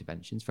dietary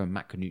interventions from a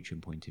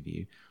macronutrient point of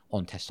view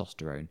on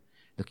testosterone,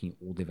 looking at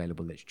all the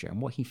available literature.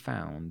 And what he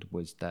found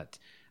was that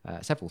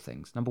several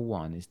things. Number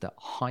one is that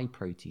high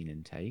protein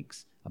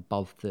intakes,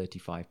 above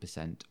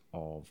 35%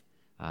 of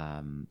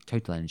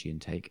total energy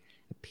intake,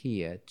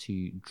 appear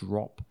to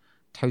drop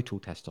total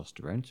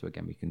testosterone. So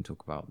again, we can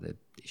talk about the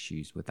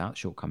issues with that,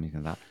 shortcomings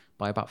of that,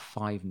 by about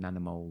 5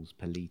 nanomoles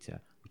per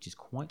litre, which is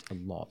quite a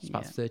lot. It's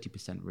about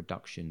 30%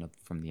 reduction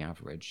from the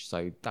average.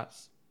 So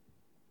that's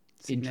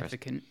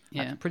significant.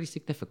 Yeah, that's pretty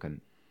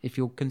significant. If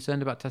you're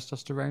concerned about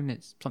testosterone,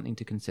 it's something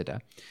to consider.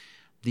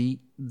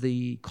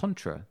 The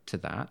contra to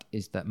that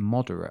is that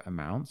moderate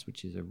amounts,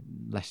 which is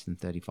less than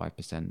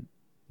 35%,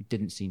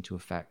 didn't seem to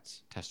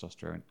affect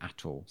testosterone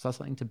at all. So that's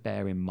something to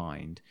bear in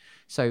mind.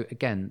 So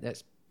again,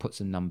 let's put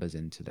some numbers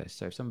into this.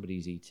 So if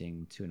somebody's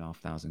eating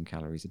 2,500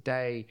 calories a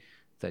day,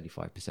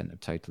 35%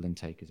 of total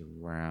intake is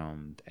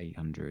around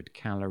 800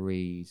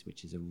 calories,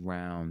 which is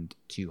around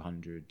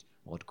 200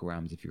 odd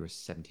grams. If you're a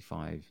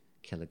 75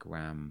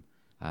 kilogram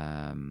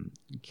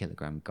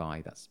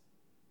guy, that's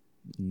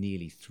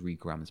nearly 3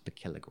 grams per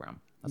kilogram.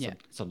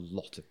 That's a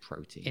lot of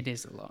protein. It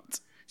is a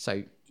lot.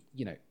 So,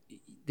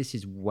 this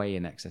is way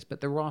in excess, but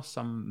there are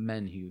some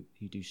men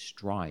who do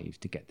strive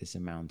to get this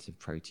amount of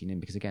protein in,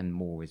 because again,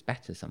 more is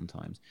better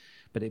sometimes,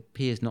 but it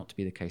appears not to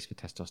be the case for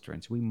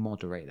testosterone. So we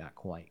moderate that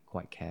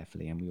quite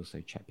carefully, and we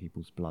also check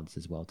people's bloods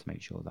as well to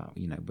make sure that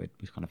we're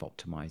kind of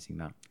optimizing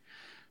that.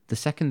 The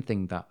second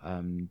thing that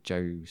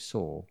Joe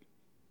saw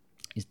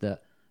is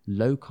that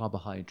low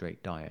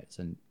carbohydrate diets,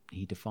 and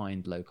he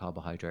defined low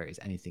carbohydrate as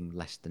anything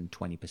less than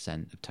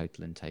 20% of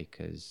total intake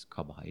as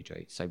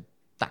carbohydrate. So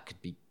that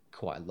could be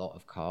quite a lot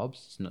of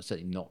carbs. It's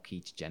certainly not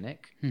ketogenic.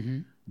 Mm-hmm.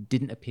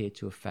 Didn't appear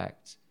to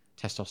affect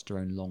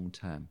testosterone long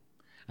term.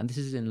 And this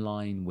is in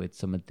line with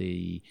some of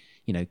the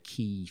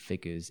key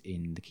figures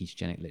in the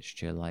ketogenic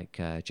literature, like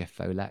Jeff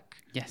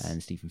Volek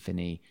and Stephen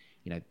Phinney.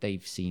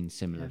 They've seen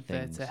similar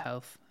things. Verta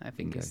Health, I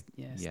think,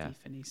 Steve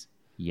Phinney's.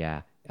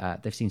 Yeah,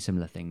 they've seen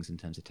similar things in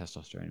terms of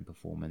testosterone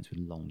performance with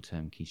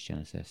long-term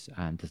ketogenesis,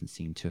 and doesn't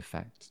seem to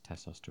affect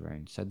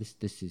testosterone. So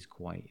this is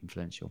quite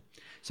influential.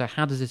 So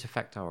how does this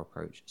affect our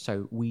approach?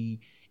 So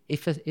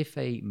if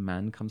a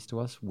man comes to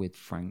us with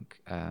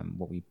frank,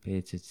 what we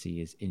appear to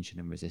see is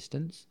insulin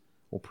resistance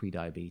or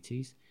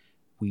pre-diabetes,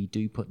 we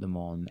do put them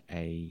on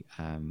a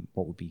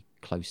what would be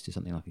close to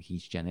something like a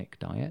ketogenic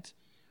diet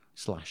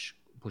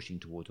 / pushing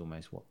towards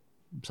almost what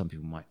some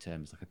people might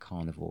term as like a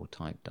carnivore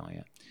type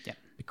diet. Yeah.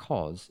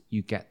 Because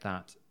you get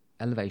that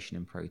elevation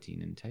in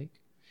protein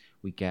intake,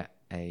 we get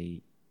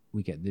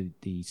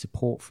the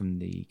support from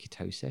the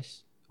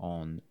ketosis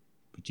on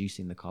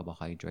reducing the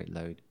carbohydrate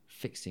load,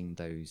 fixing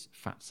those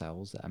fat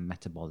cells at a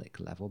metabolic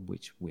level,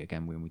 which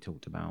when we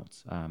talked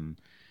about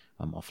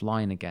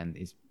offline, again,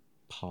 is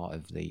part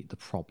of the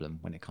problem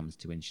when it comes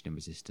to insulin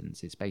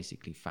resistance. It's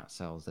basically fat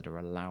cells that are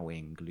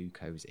allowing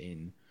glucose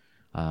in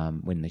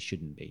when they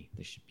shouldn't be.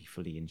 They should be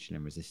fully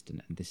insulin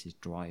resistant, and this is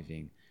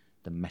driving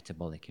the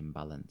metabolic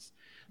imbalance.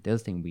 The other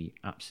thing we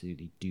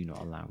absolutely do not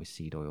allow is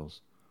seed oils.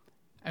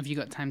 Have you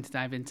got time to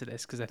dive into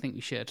this? Because I think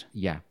we should.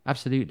 Yeah,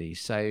 absolutely.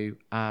 So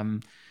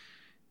in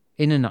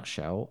a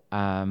nutshell,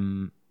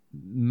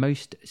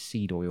 most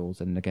seed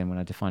oils, and again, when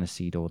I define a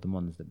seed oil, the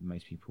ones that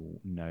most people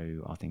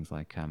know are things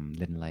like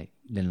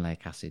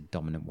linoleic acid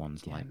dominant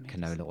ones, like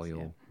canola sense,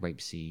 oil,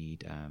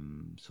 rapeseed,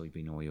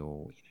 soybean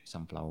oil,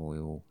 sunflower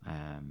oil.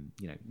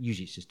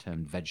 Usually it's just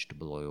termed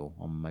vegetable oil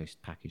on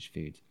most packaged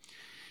foods.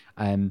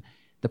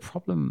 The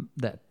problem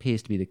that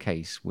appears to be the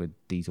case with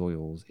these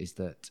oils is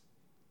that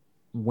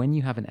when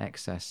you have an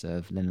excess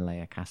of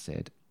linoleic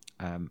acid,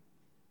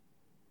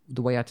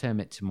 the way I term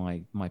it to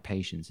my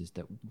patients is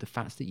that the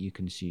fats that you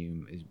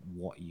consume is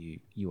what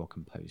you are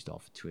composed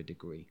of to a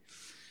degree.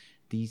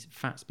 These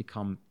fats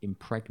become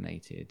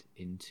impregnated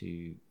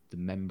into the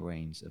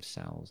membranes of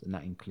cells, and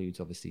that includes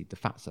obviously the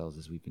fat cells,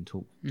 as we've been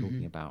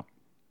talking about.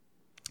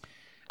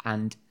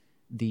 And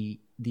the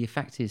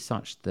effect is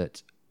such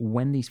that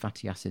when these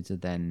fatty acids are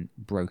then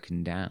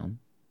broken down,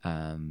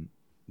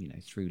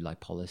 through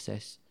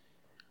lipolysis,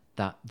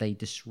 that they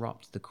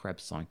disrupt the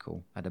Krebs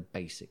cycle at a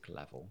basic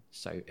level.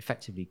 So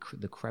effectively,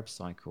 the Krebs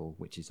cycle,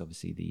 which is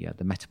obviously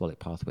the metabolic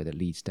pathway that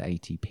leads to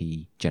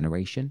ATP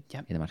generation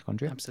in the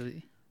mitochondria,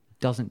 absolutely,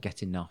 doesn't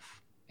get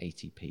enough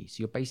ATP. So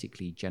you're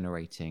basically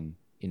generating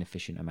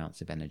inefficient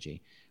amounts of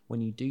energy.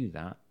 When you do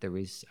that, there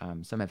is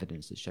some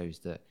evidence that shows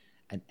that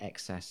an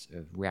excess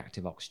of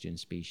reactive oxygen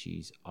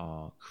species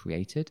are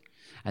created,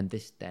 and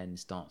this then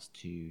starts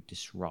to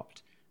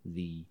disrupt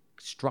the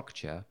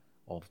structure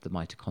of the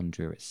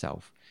mitochondria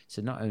itself.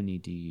 So not only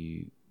do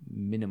you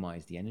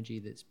minimize the energy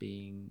that's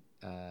being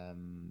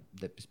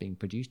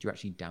produced, you're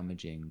actually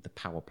damaging the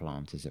power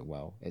plant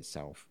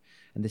itself,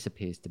 and this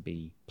appears to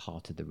be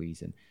part of the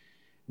reason.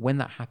 When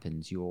that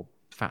happens, your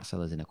fat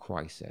cell is in a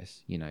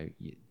crisis. You're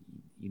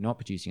not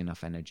producing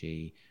enough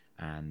energy,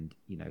 and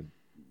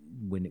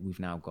when we've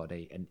now got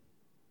a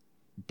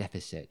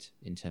deficit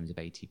in terms of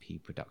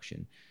ATP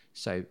production.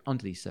 So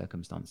under these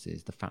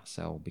circumstances, the fat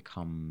cell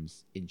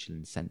becomes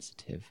insulin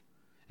sensitive,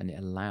 and it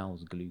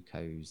allows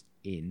glucose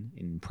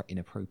in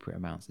appropriate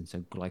amounts. And so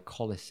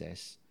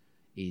glycolysis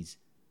is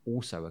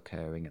also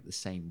occurring at the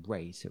same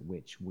rate at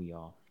which we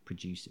are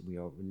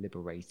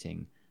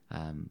liberating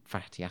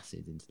fatty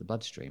acids into the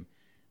bloodstream.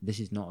 This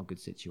is not a good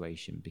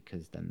situation,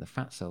 because then the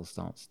fat cell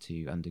starts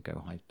to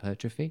undergo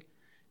hypertrophy.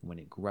 When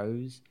it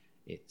grows,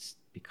 it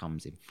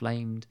becomes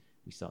inflamed.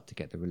 We start to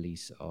get the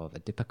release of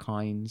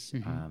adipokines.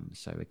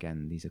 So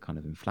again, these are kind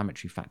of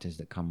inflammatory factors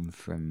that come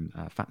from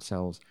fat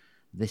cells.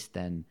 This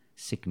then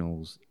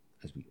signals,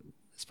 as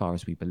far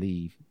as we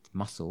believe,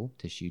 muscle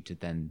tissue to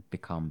then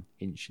become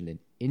insulin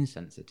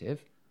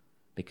insensitive,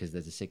 because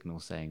there's a signal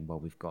saying, well,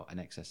 we've got an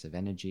excess of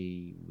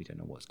energy, we don't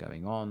know what's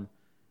going on,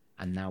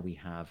 and now we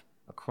have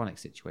a chronic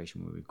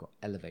situation where we've got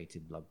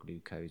elevated blood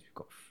glucose, we've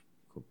got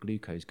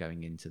glucose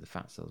going into the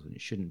fat cells when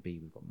it shouldn't be,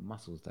 we've got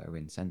muscles that are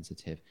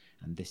insensitive,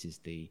 and this is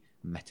the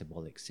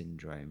metabolic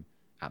syndrome,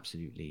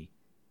 absolutely,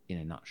 in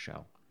a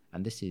nutshell.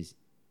 And this is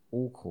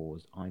all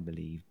caused, I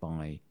believe,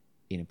 by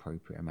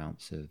inappropriate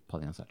amounts of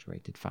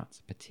polyunsaturated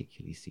fats,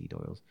 particularly seed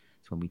oils.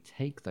 So when we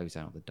take those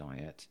out of the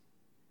diet,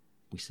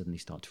 we suddenly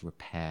start to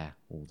repair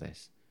all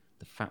this.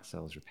 The fat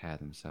cells repair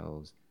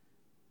themselves,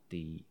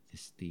 the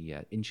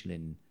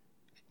insulin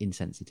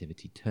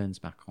insensitivity turns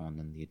back on,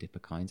 and the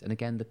adipokines. And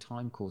again, the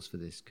time course for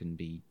this can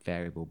be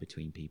variable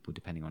between people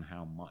depending on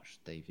how much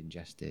they've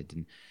ingested,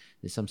 and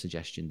there's some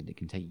suggestion that it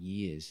can take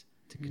years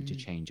to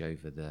change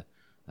over the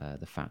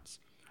fats.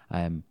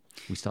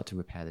 We start to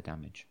repair the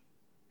damage.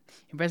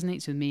 It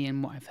resonates with me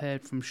and what I've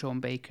heard from Sean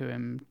Baker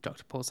and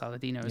Dr. Paul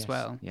Saladino as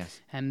well. Yes.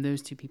 And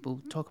those two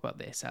people talk about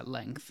this at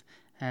length.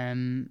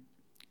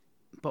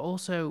 But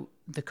also,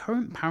 the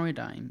current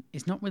paradigm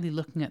is not really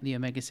looking at the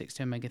omega-6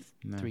 to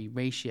omega-3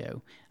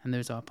 ratio, and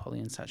those are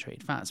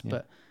polyunsaturated fats,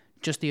 but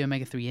just the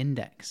omega-3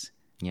 index.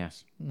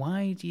 Yes.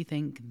 Why do you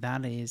think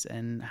that is,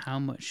 and how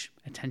much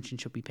attention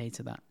should be paid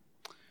to that?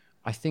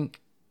 I think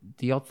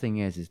the odd thing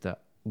is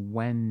that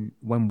when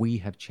we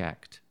have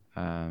checked,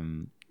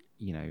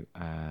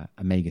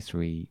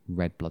 omega-3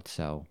 red blood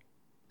cell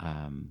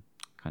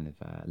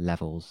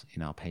levels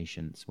in our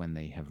patients when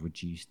they have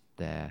reduced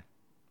their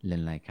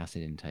linoleic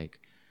acid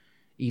intake,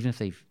 even if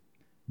they've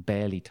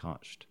barely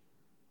touched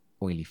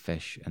oily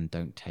fish and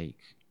don't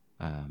take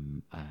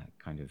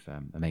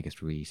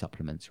omega-3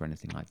 supplements or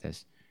anything like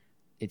this,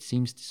 it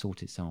seems to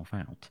sort itself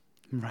out.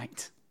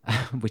 Right.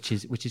 which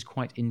is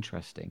quite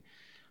interesting.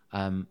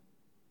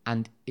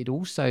 And it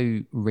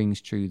also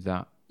rings true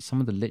that some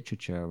of the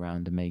literature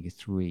around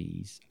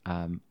omega-3s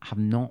have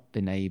not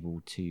been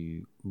able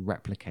to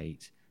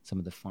replicate some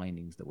of the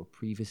findings that were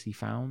previously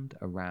found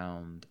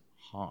around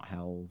heart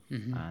health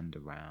and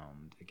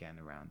around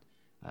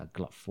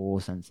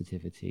GLUT4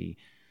 sensitivity.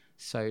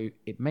 So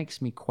it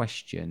makes me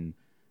question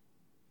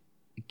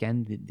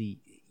again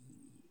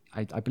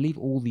I believe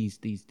all these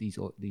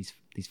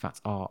fats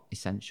are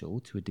essential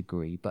to a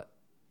degree, but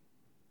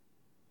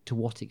to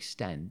what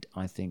extent,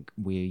 I think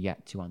we're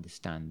yet to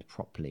understand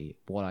properly.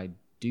 What I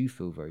do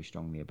feel very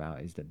strongly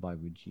about is that by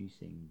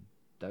reducing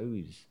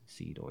those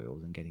seed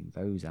oils and getting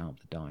those out of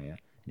the diet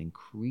and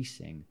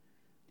increasing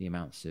the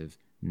amounts of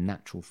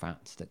natural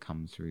fats that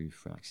come through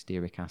from like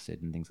stearic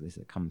acid and things like this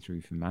that come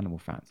through from animal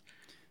fats,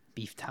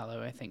 beef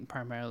tallow, I think,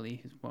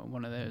 primarily is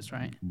one of those,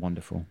 right?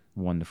 Wonderful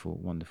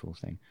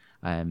thing.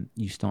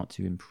 You start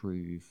to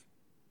improve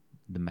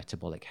the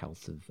metabolic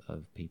health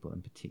of people,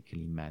 and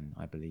particularly men,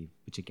 I believe,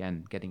 which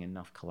again, getting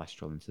enough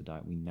cholesterol into the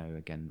diet. We know,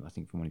 again, I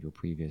think from one of your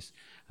previous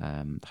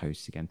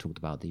hosts, again, talked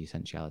about the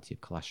essentiality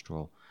of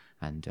cholesterol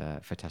and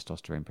for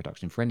testosterone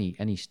production, for any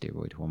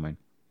steroid hormone.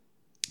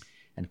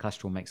 And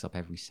cholesterol makes up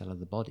every cell of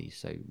the body.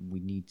 So we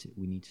need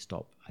to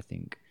stop, I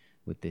think,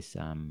 with this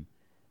kind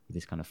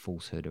of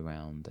falsehood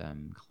around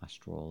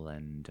cholesterol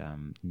and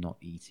not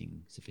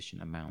eating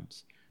sufficient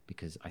amounts,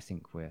 because I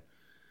think we're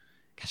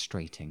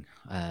castrating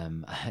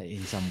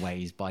in some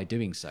ways by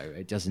doing so.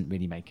 It doesn't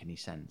really make any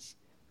sense.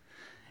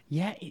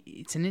 Yeah,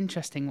 it's an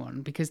interesting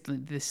one, because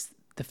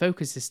the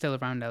focus is still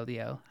around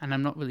LDL, and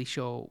I'm not really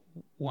sure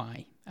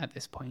why at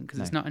this point, because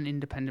it's not an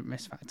independent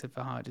risk factor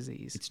for heart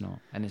disease. It's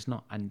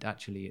not, and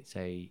actually it's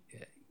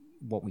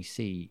what we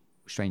see,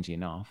 strangely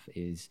enough,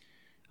 is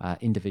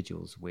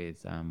individuals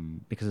with,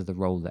 because of the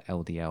role that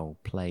LDL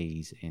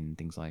plays in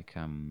things like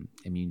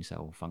immune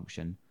cell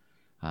function,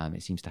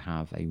 it seems to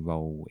have a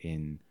role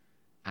in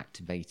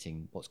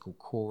activating what's called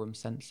quorum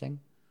sensing.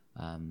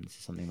 This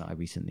is something that I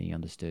recently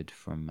understood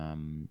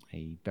from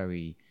a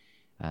very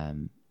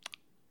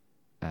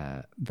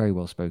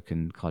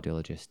well-spoken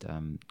cardiologist,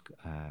 and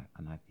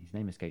his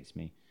name escapes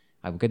me.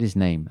 I will get his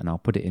name and I'll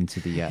put it into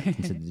the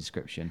into the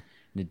description.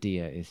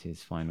 Nadir is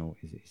his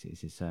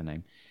his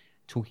surname.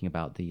 Talking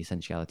about the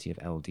essentiality of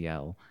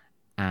LDL,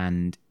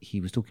 and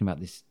he was talking about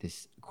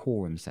this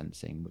quorum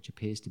sensing, which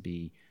appears to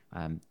be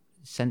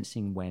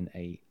sensing when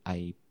a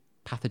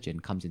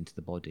pathogen comes into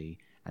the body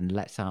and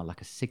lets out like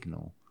a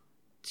signal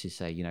to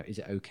say, is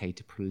it okay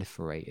to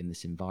proliferate in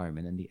this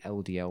environment? And the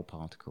LDL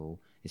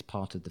particle is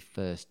part of the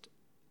first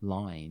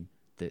line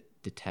that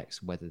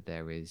detects whether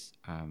there is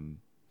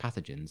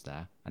pathogens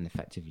there, and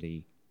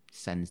effectively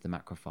sends the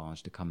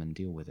macrophage to come and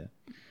deal with it.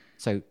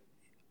 So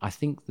I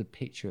think the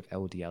picture of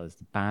LDL as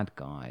the bad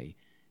guy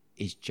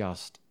is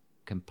just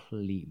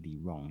completely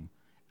wrong.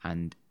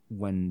 And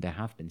when there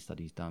have been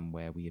studies done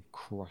where we have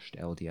crushed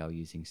LDL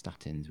using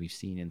statins, we've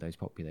seen in those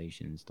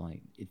populations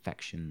like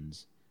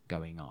infections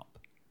going up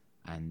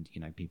and,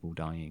 people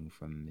dying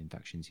from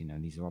infections.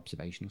 These are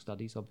observational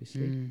studies,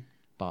 obviously,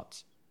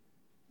 but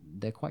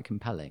they're quite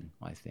compelling,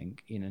 I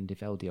think. And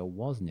if LDL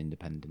was an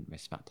independent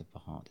risk factor for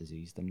heart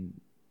disease, then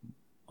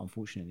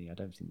unfortunately, I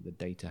don't think the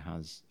data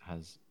has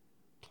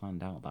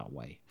planned out that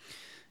way.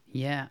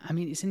 Yeah, I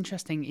mean, it's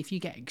interesting. If you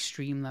get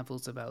extreme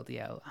levels of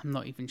LDL, I'm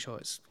not even sure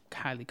it's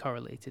highly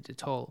correlated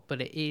at all,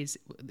 but it is,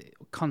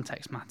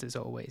 context matters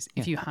always.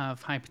 Yeah. If you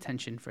have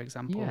hypertension, for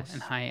example,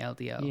 and high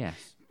LDL,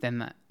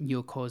 then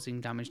you're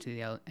causing damage to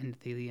the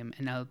endothelium,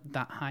 and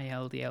that high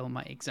LDL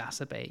might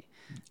exacerbate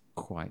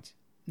quite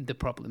the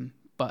problem.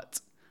 But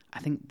I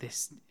think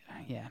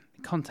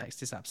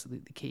context is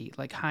absolutely key.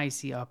 Like high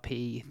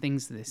CRP,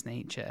 things of this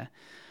nature,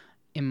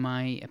 in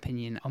my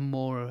opinion, are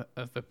more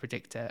of a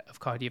predictor of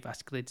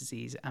cardiovascular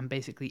disease and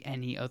basically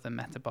any other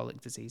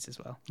metabolic disease as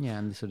well. Yeah,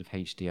 and the sort of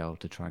HDL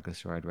to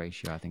triglyceride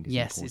ratio, I think, is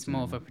important. Yes, it's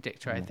more of a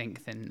predictor, I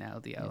think, than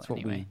LDL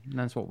anyway.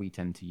 That's what we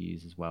tend to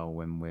use as well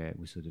when we're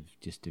sort of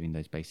just doing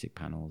those basic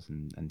panels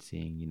and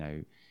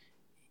seeing,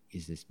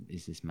 is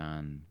this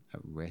man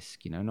at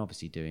risk? And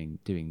obviously doing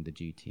the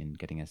duty and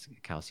getting a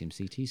calcium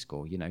CT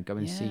score. Go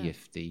and see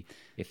if the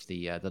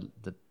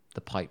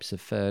pipes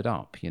have furred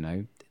up.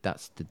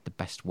 That's the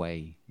best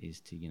way is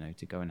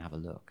to go and have a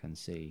look and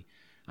see.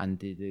 And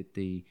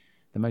the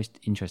most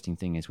interesting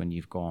thing is when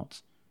you've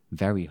got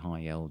very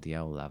high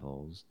LDL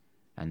levels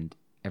and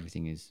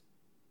everything is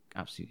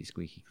absolutely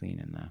squeaky clean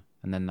in there,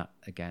 and then that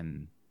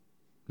again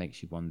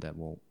makes you wonder,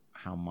 well,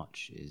 how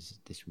much is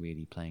this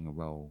really playing a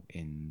role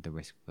in the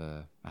risk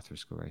for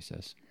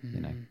atherosclerosis?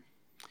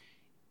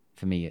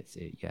 For me,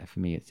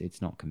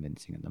 it's not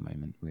convincing at the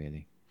moment,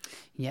 really.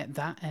 Yeah,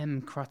 that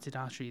carotid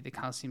artery, the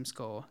calcium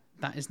score,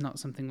 that is not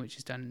something which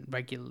is done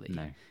regularly.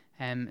 No.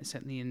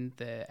 Certainly in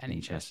the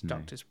NHS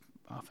doctor's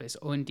office,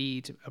 or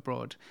indeed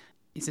abroad.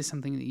 Is this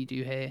something that you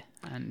do here,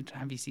 and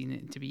have you seen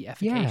it to be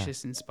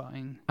efficacious in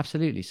spotting?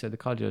 Absolutely. So the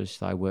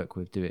cardiologists I work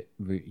with do it,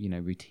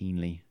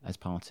 routinely as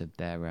part of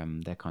their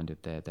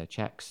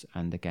checks.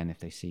 And again, if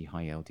they see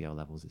high LDL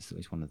levels,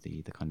 it's one of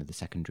the kind of the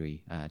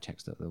secondary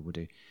checks that they will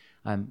do.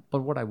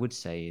 But what I would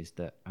say is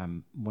that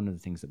one of the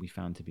things that we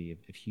found to be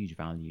of huge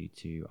value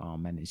to our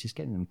men is just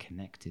getting them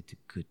connected to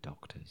good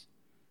doctors.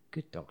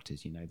 Good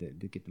doctors,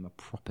 that give them a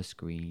proper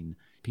screen,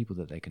 people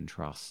that they can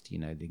trust, they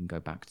can go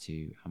back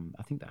to.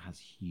 I think that has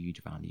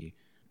huge value.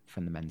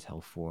 From the Men's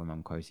Health Forum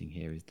I'm quoting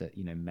here is that,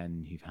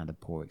 men who've had a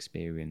poor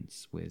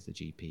experience with a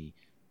GP,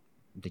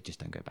 they just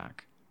don't go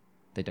back.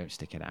 They don't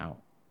stick it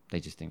out. They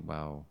just think,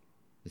 well,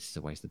 this is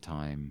a waste of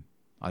time.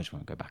 I just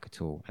won't go back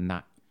at all. And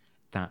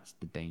that's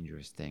the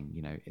dangerous thing,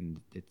 in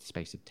the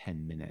space of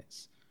 10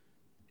 minutes.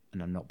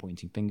 And I'm not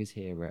pointing fingers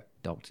here at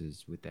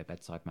doctors with their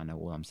bedside manner.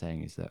 All I'm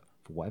saying is that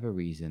for whatever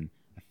reason,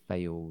 a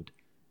failed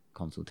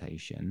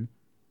consultation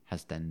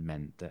has then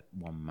meant that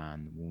one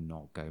man will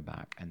not go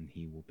back, and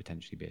he will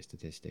potentially be a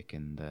statistic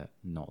in the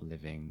not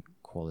living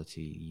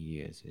quality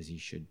years as he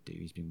should do.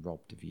 He's been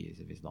robbed of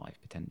years of his life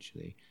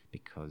potentially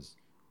because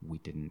we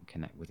didn't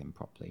connect with him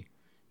properly,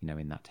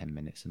 in that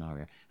 10-minute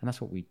scenario. And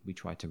that's what we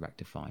tried to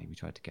rectify. We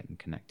tried to get them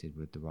connected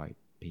with the right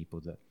people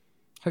that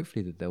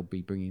hopefully that they'll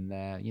be bringing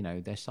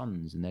their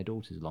sons and their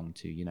daughters along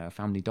to, a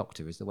family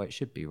doctor is the way it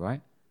should be,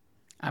 right?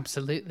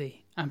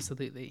 Absolutely.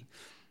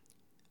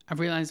 I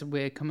realise that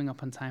we're coming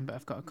up on time, but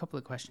I've got a couple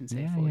of questions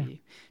here for you.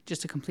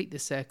 Just to complete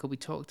this circle, we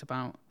talked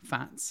about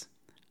fats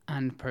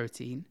and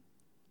protein.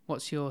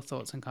 What's your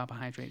thoughts on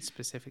carbohydrates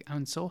specific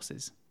and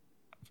sources?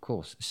 Of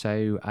course.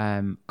 So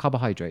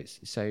carbohydrates.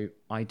 So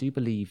I do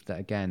believe that,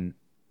 again,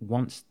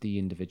 once the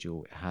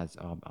individual has,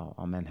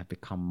 our men have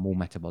become more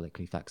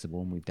metabolically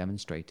flexible, and we've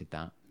demonstrated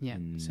that. Yeah,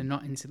 so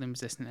not insulin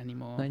resistant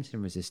anymore. Not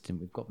insulin resistant.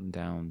 We've got them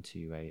down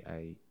to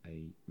a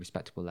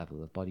respectable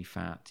level of body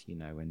fat,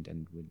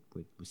 and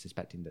we're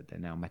suspecting that they're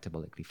now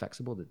metabolically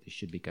flexible, that they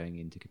should be going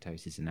into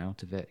ketosis and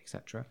out of it,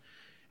 etc.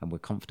 And we're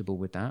comfortable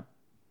with that.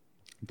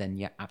 Then,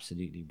 yeah,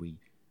 absolutely, we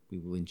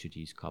will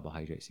introduce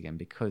carbohydrates again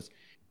because,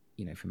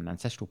 from an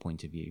ancestral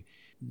point of view,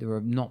 there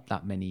are not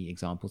that many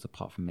examples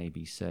apart from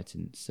maybe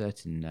certain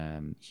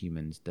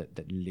humans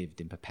that lived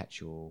in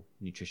perpetual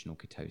nutritional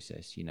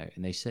ketosis,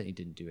 and they certainly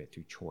didn't do it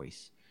through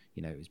choice.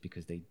 It was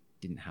because they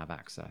didn't have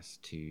access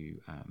to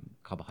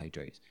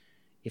carbohydrates.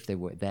 If they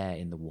were there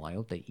in the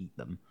wild, they eat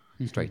them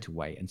straight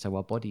away. And so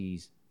our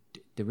bodies,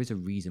 there is a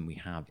reason we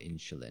have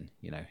insulin,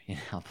 in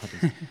our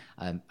bodies.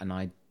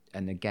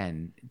 And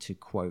again, to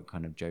quote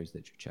kind of Joe's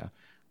literature,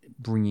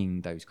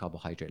 bringing those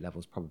carbohydrate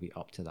levels probably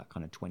up to that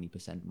kind of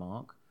 20%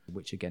 mark,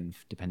 which again,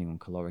 depending on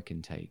caloric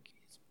intake,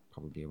 is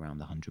probably around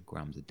 100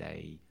 grams a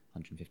day,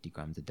 150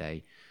 grams a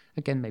day.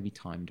 Again, maybe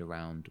timed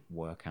around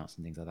workouts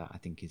and things like that, I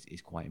think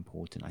is quite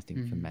important. I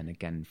think for men,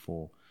 again,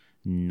 for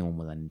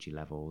normal energy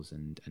levels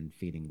and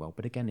feeling well.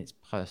 But again, it's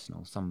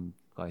personal. Some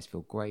guys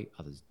feel great,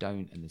 others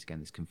don't. And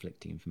there's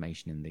conflicting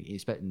information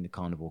especially in the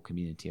carnivore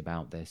community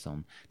about this,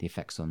 on the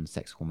effects on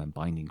sex hormone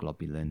binding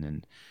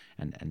globulin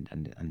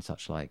and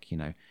such like,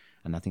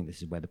 and I think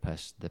this is where the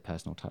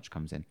personal touch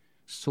comes in.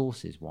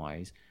 Sources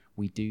wise,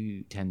 we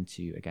do tend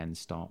to, again,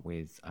 start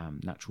with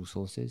natural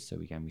sources. So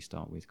again, we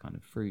start with kind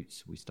of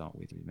fruits. We start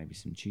with maybe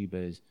some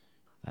tubers,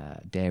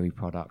 dairy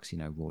products,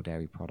 raw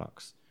dairy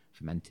products,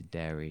 fermented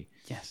dairy.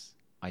 Yes.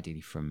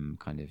 Ideally from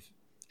kind of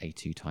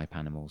A2 type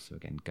animals. So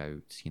again,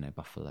 goats,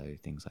 buffalo,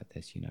 things like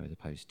this, as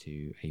opposed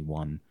to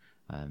A1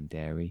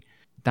 dairy.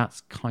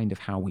 That's kind of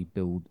how we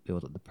build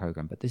up the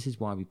program. But this is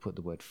why we put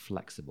the word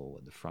flexible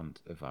at the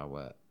front of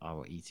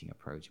our eating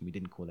approach. And we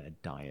didn't call it a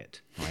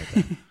diet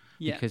either.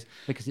 Yeah.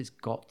 Because it's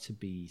got to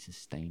be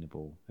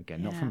sustainable.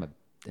 Again, not from an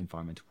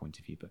environmental point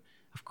of view, but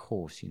of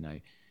course,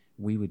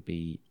 we would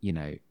be,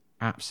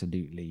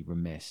 absolutely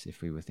remiss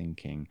if we were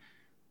thinking,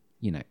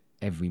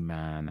 every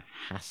man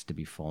has to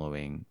be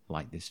following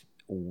like this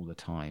all the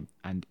time.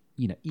 And,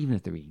 even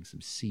if they're eating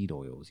some seed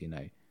oils,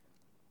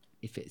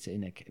 if it's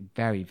in a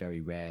very, very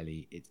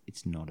rarely,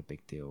 it's not a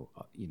big deal.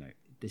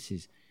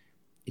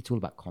 It's all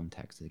about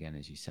context again,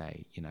 as you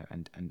say,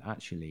 and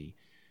actually,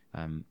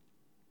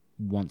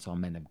 once our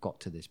men have got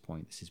to this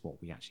point, this is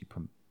what we actually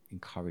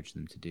encourage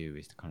them to do,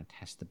 is to kind of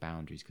test the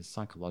boundaries, because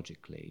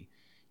psychologically,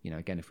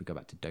 again, if we go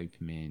back to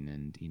dopamine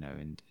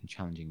and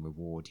challenging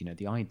reward,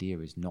 the idea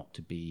is not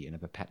to be in a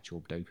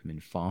perpetual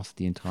dopamine fast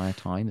the entire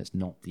time. That's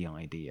not the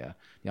idea.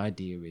 The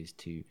idea is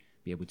to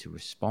be able to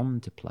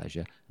respond to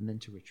pleasure and then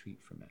to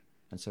retreat from it.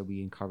 And so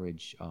we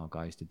encourage our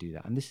guys to do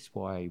that. And this is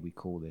why we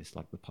call this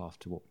like the path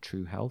to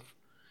true health,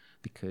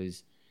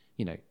 because,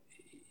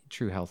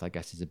 true health, I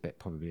guess, is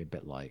probably a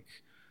bit like,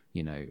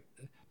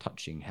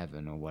 touching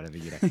heaven or whatever.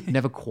 You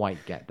never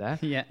quite get there.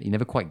 Yeah. You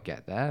never quite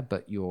get there,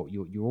 but you're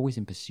always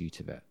in pursuit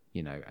of it,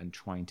 and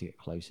trying to get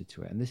closer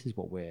to it. And this is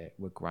what we're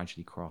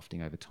gradually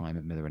crafting over time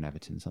at Miller and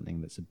Everton,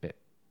 something that's a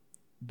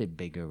bit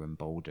bigger and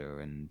bolder.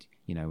 And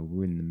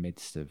we're in the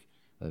midst of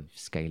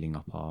scaling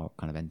up our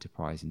kind of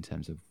enterprise in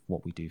terms of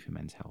what we do for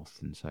men's health.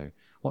 And so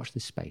watch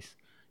this space.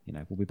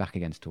 We'll be back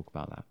again to talk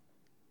about that.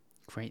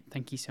 Great.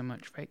 Thank you so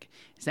much, Rick.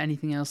 Is there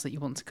anything else that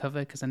you want to cover?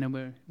 Because I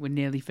know we're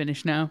nearly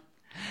finished now.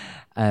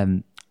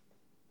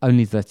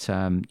 Only that,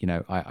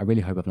 I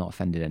really hope I've not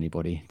offended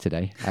anybody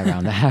today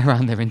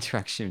around their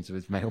interactions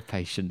with male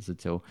patients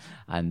at all.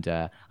 And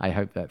I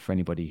hope that for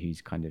anybody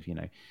who's kind of,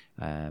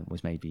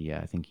 was maybe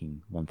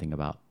thinking one thing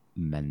about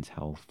men's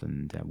health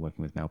and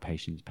working with male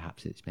patients,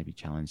 perhaps it's maybe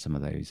challenged some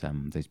of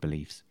those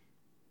beliefs.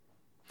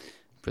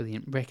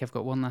 Brilliant. Rick, I've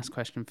got one last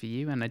question for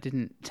you, and I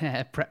didn't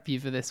prep you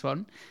for this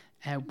one.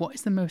 What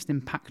is the most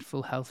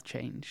impactful health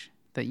change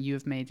that you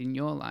have made in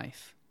your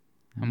life,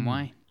 and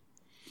why?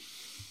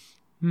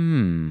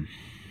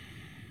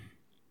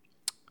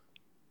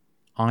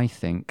 I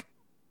think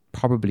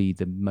probably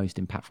the most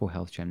impactful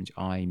health change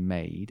I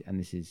made, and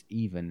this is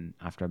even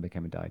after I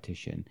became a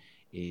dietitian,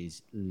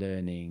 is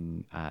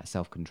learning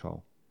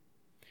self-control,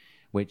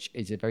 which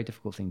is a very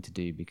difficult thing to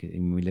do because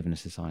we live in a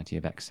society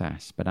of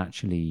excess. But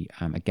actually,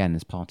 again,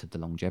 as part of the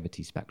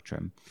longevity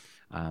spectrum,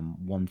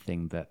 one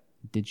thing that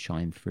did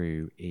shine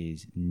through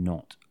is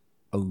not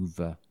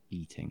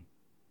overeating,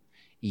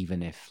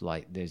 even if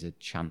like there's a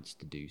chance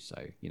to do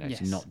so, Yes.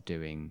 so not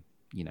doing,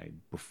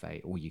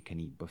 buffet, or you can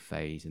eat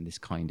buffets and this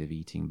kind of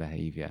eating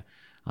behavior.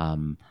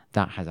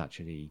 That has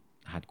actually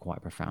had quite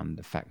a profound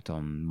effect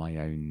on my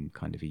own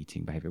kind of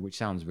eating behavior, which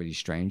sounds really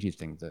strange. You'd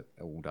think that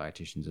all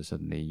dietitians are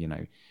suddenly,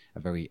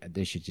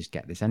 they should just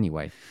get this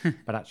anyway.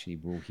 But actually,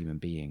 we're all human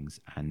beings.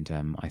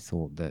 And I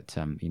thought that,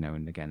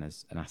 and again,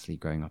 as an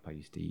athlete growing up, I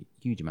used to eat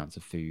huge amounts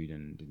of food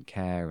and didn't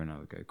care, and I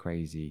would go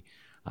crazy.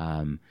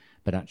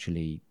 But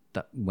actually,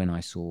 that when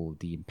I saw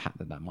the impact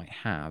that might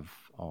have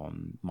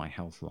on my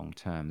health long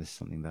term, this is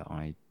something that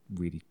I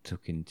really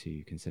took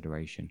into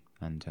consideration,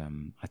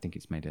 and I think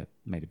it's made a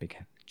big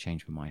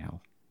change for my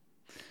health.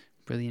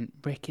 Brilliant.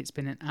 Rick, it's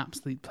been an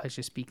absolute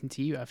pleasure speaking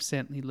to you. I've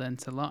certainly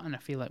learnt a lot, and I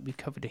feel like we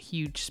covered a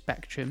huge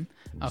spectrum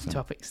of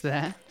topics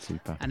there.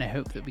 Super. And I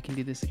hope that we can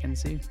do this again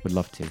soon. Would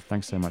love to.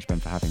 Thanks so much, Ben,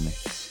 for having me.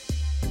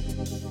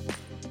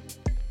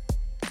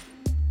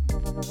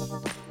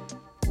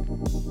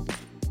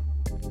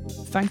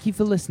 Thank you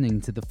for listening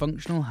to the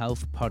Functional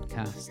Health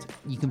Podcast.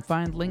 You can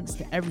find links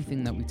to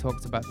everything that we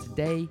talked about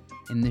today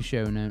in the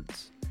show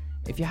notes.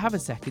 If you have a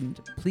second,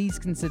 please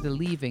consider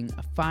leaving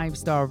a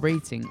 5-star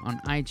rating on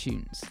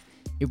iTunes.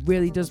 It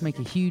really does make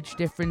a huge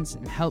difference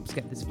and helps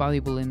get this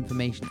valuable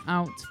information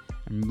out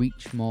and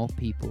reach more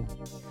people.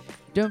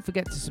 Don't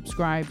forget to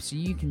subscribe so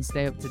you can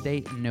stay up to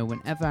date and know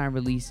whenever I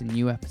release a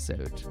new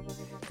episode.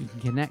 You can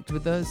connect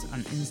with us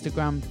on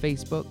Instagram,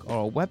 Facebook,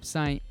 or our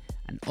website,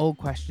 and all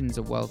questions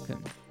are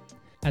welcome.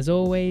 As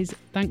always,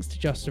 thanks to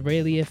Josh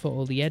Aurelia for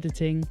all the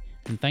editing,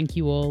 and thank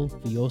you all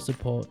for your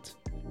support.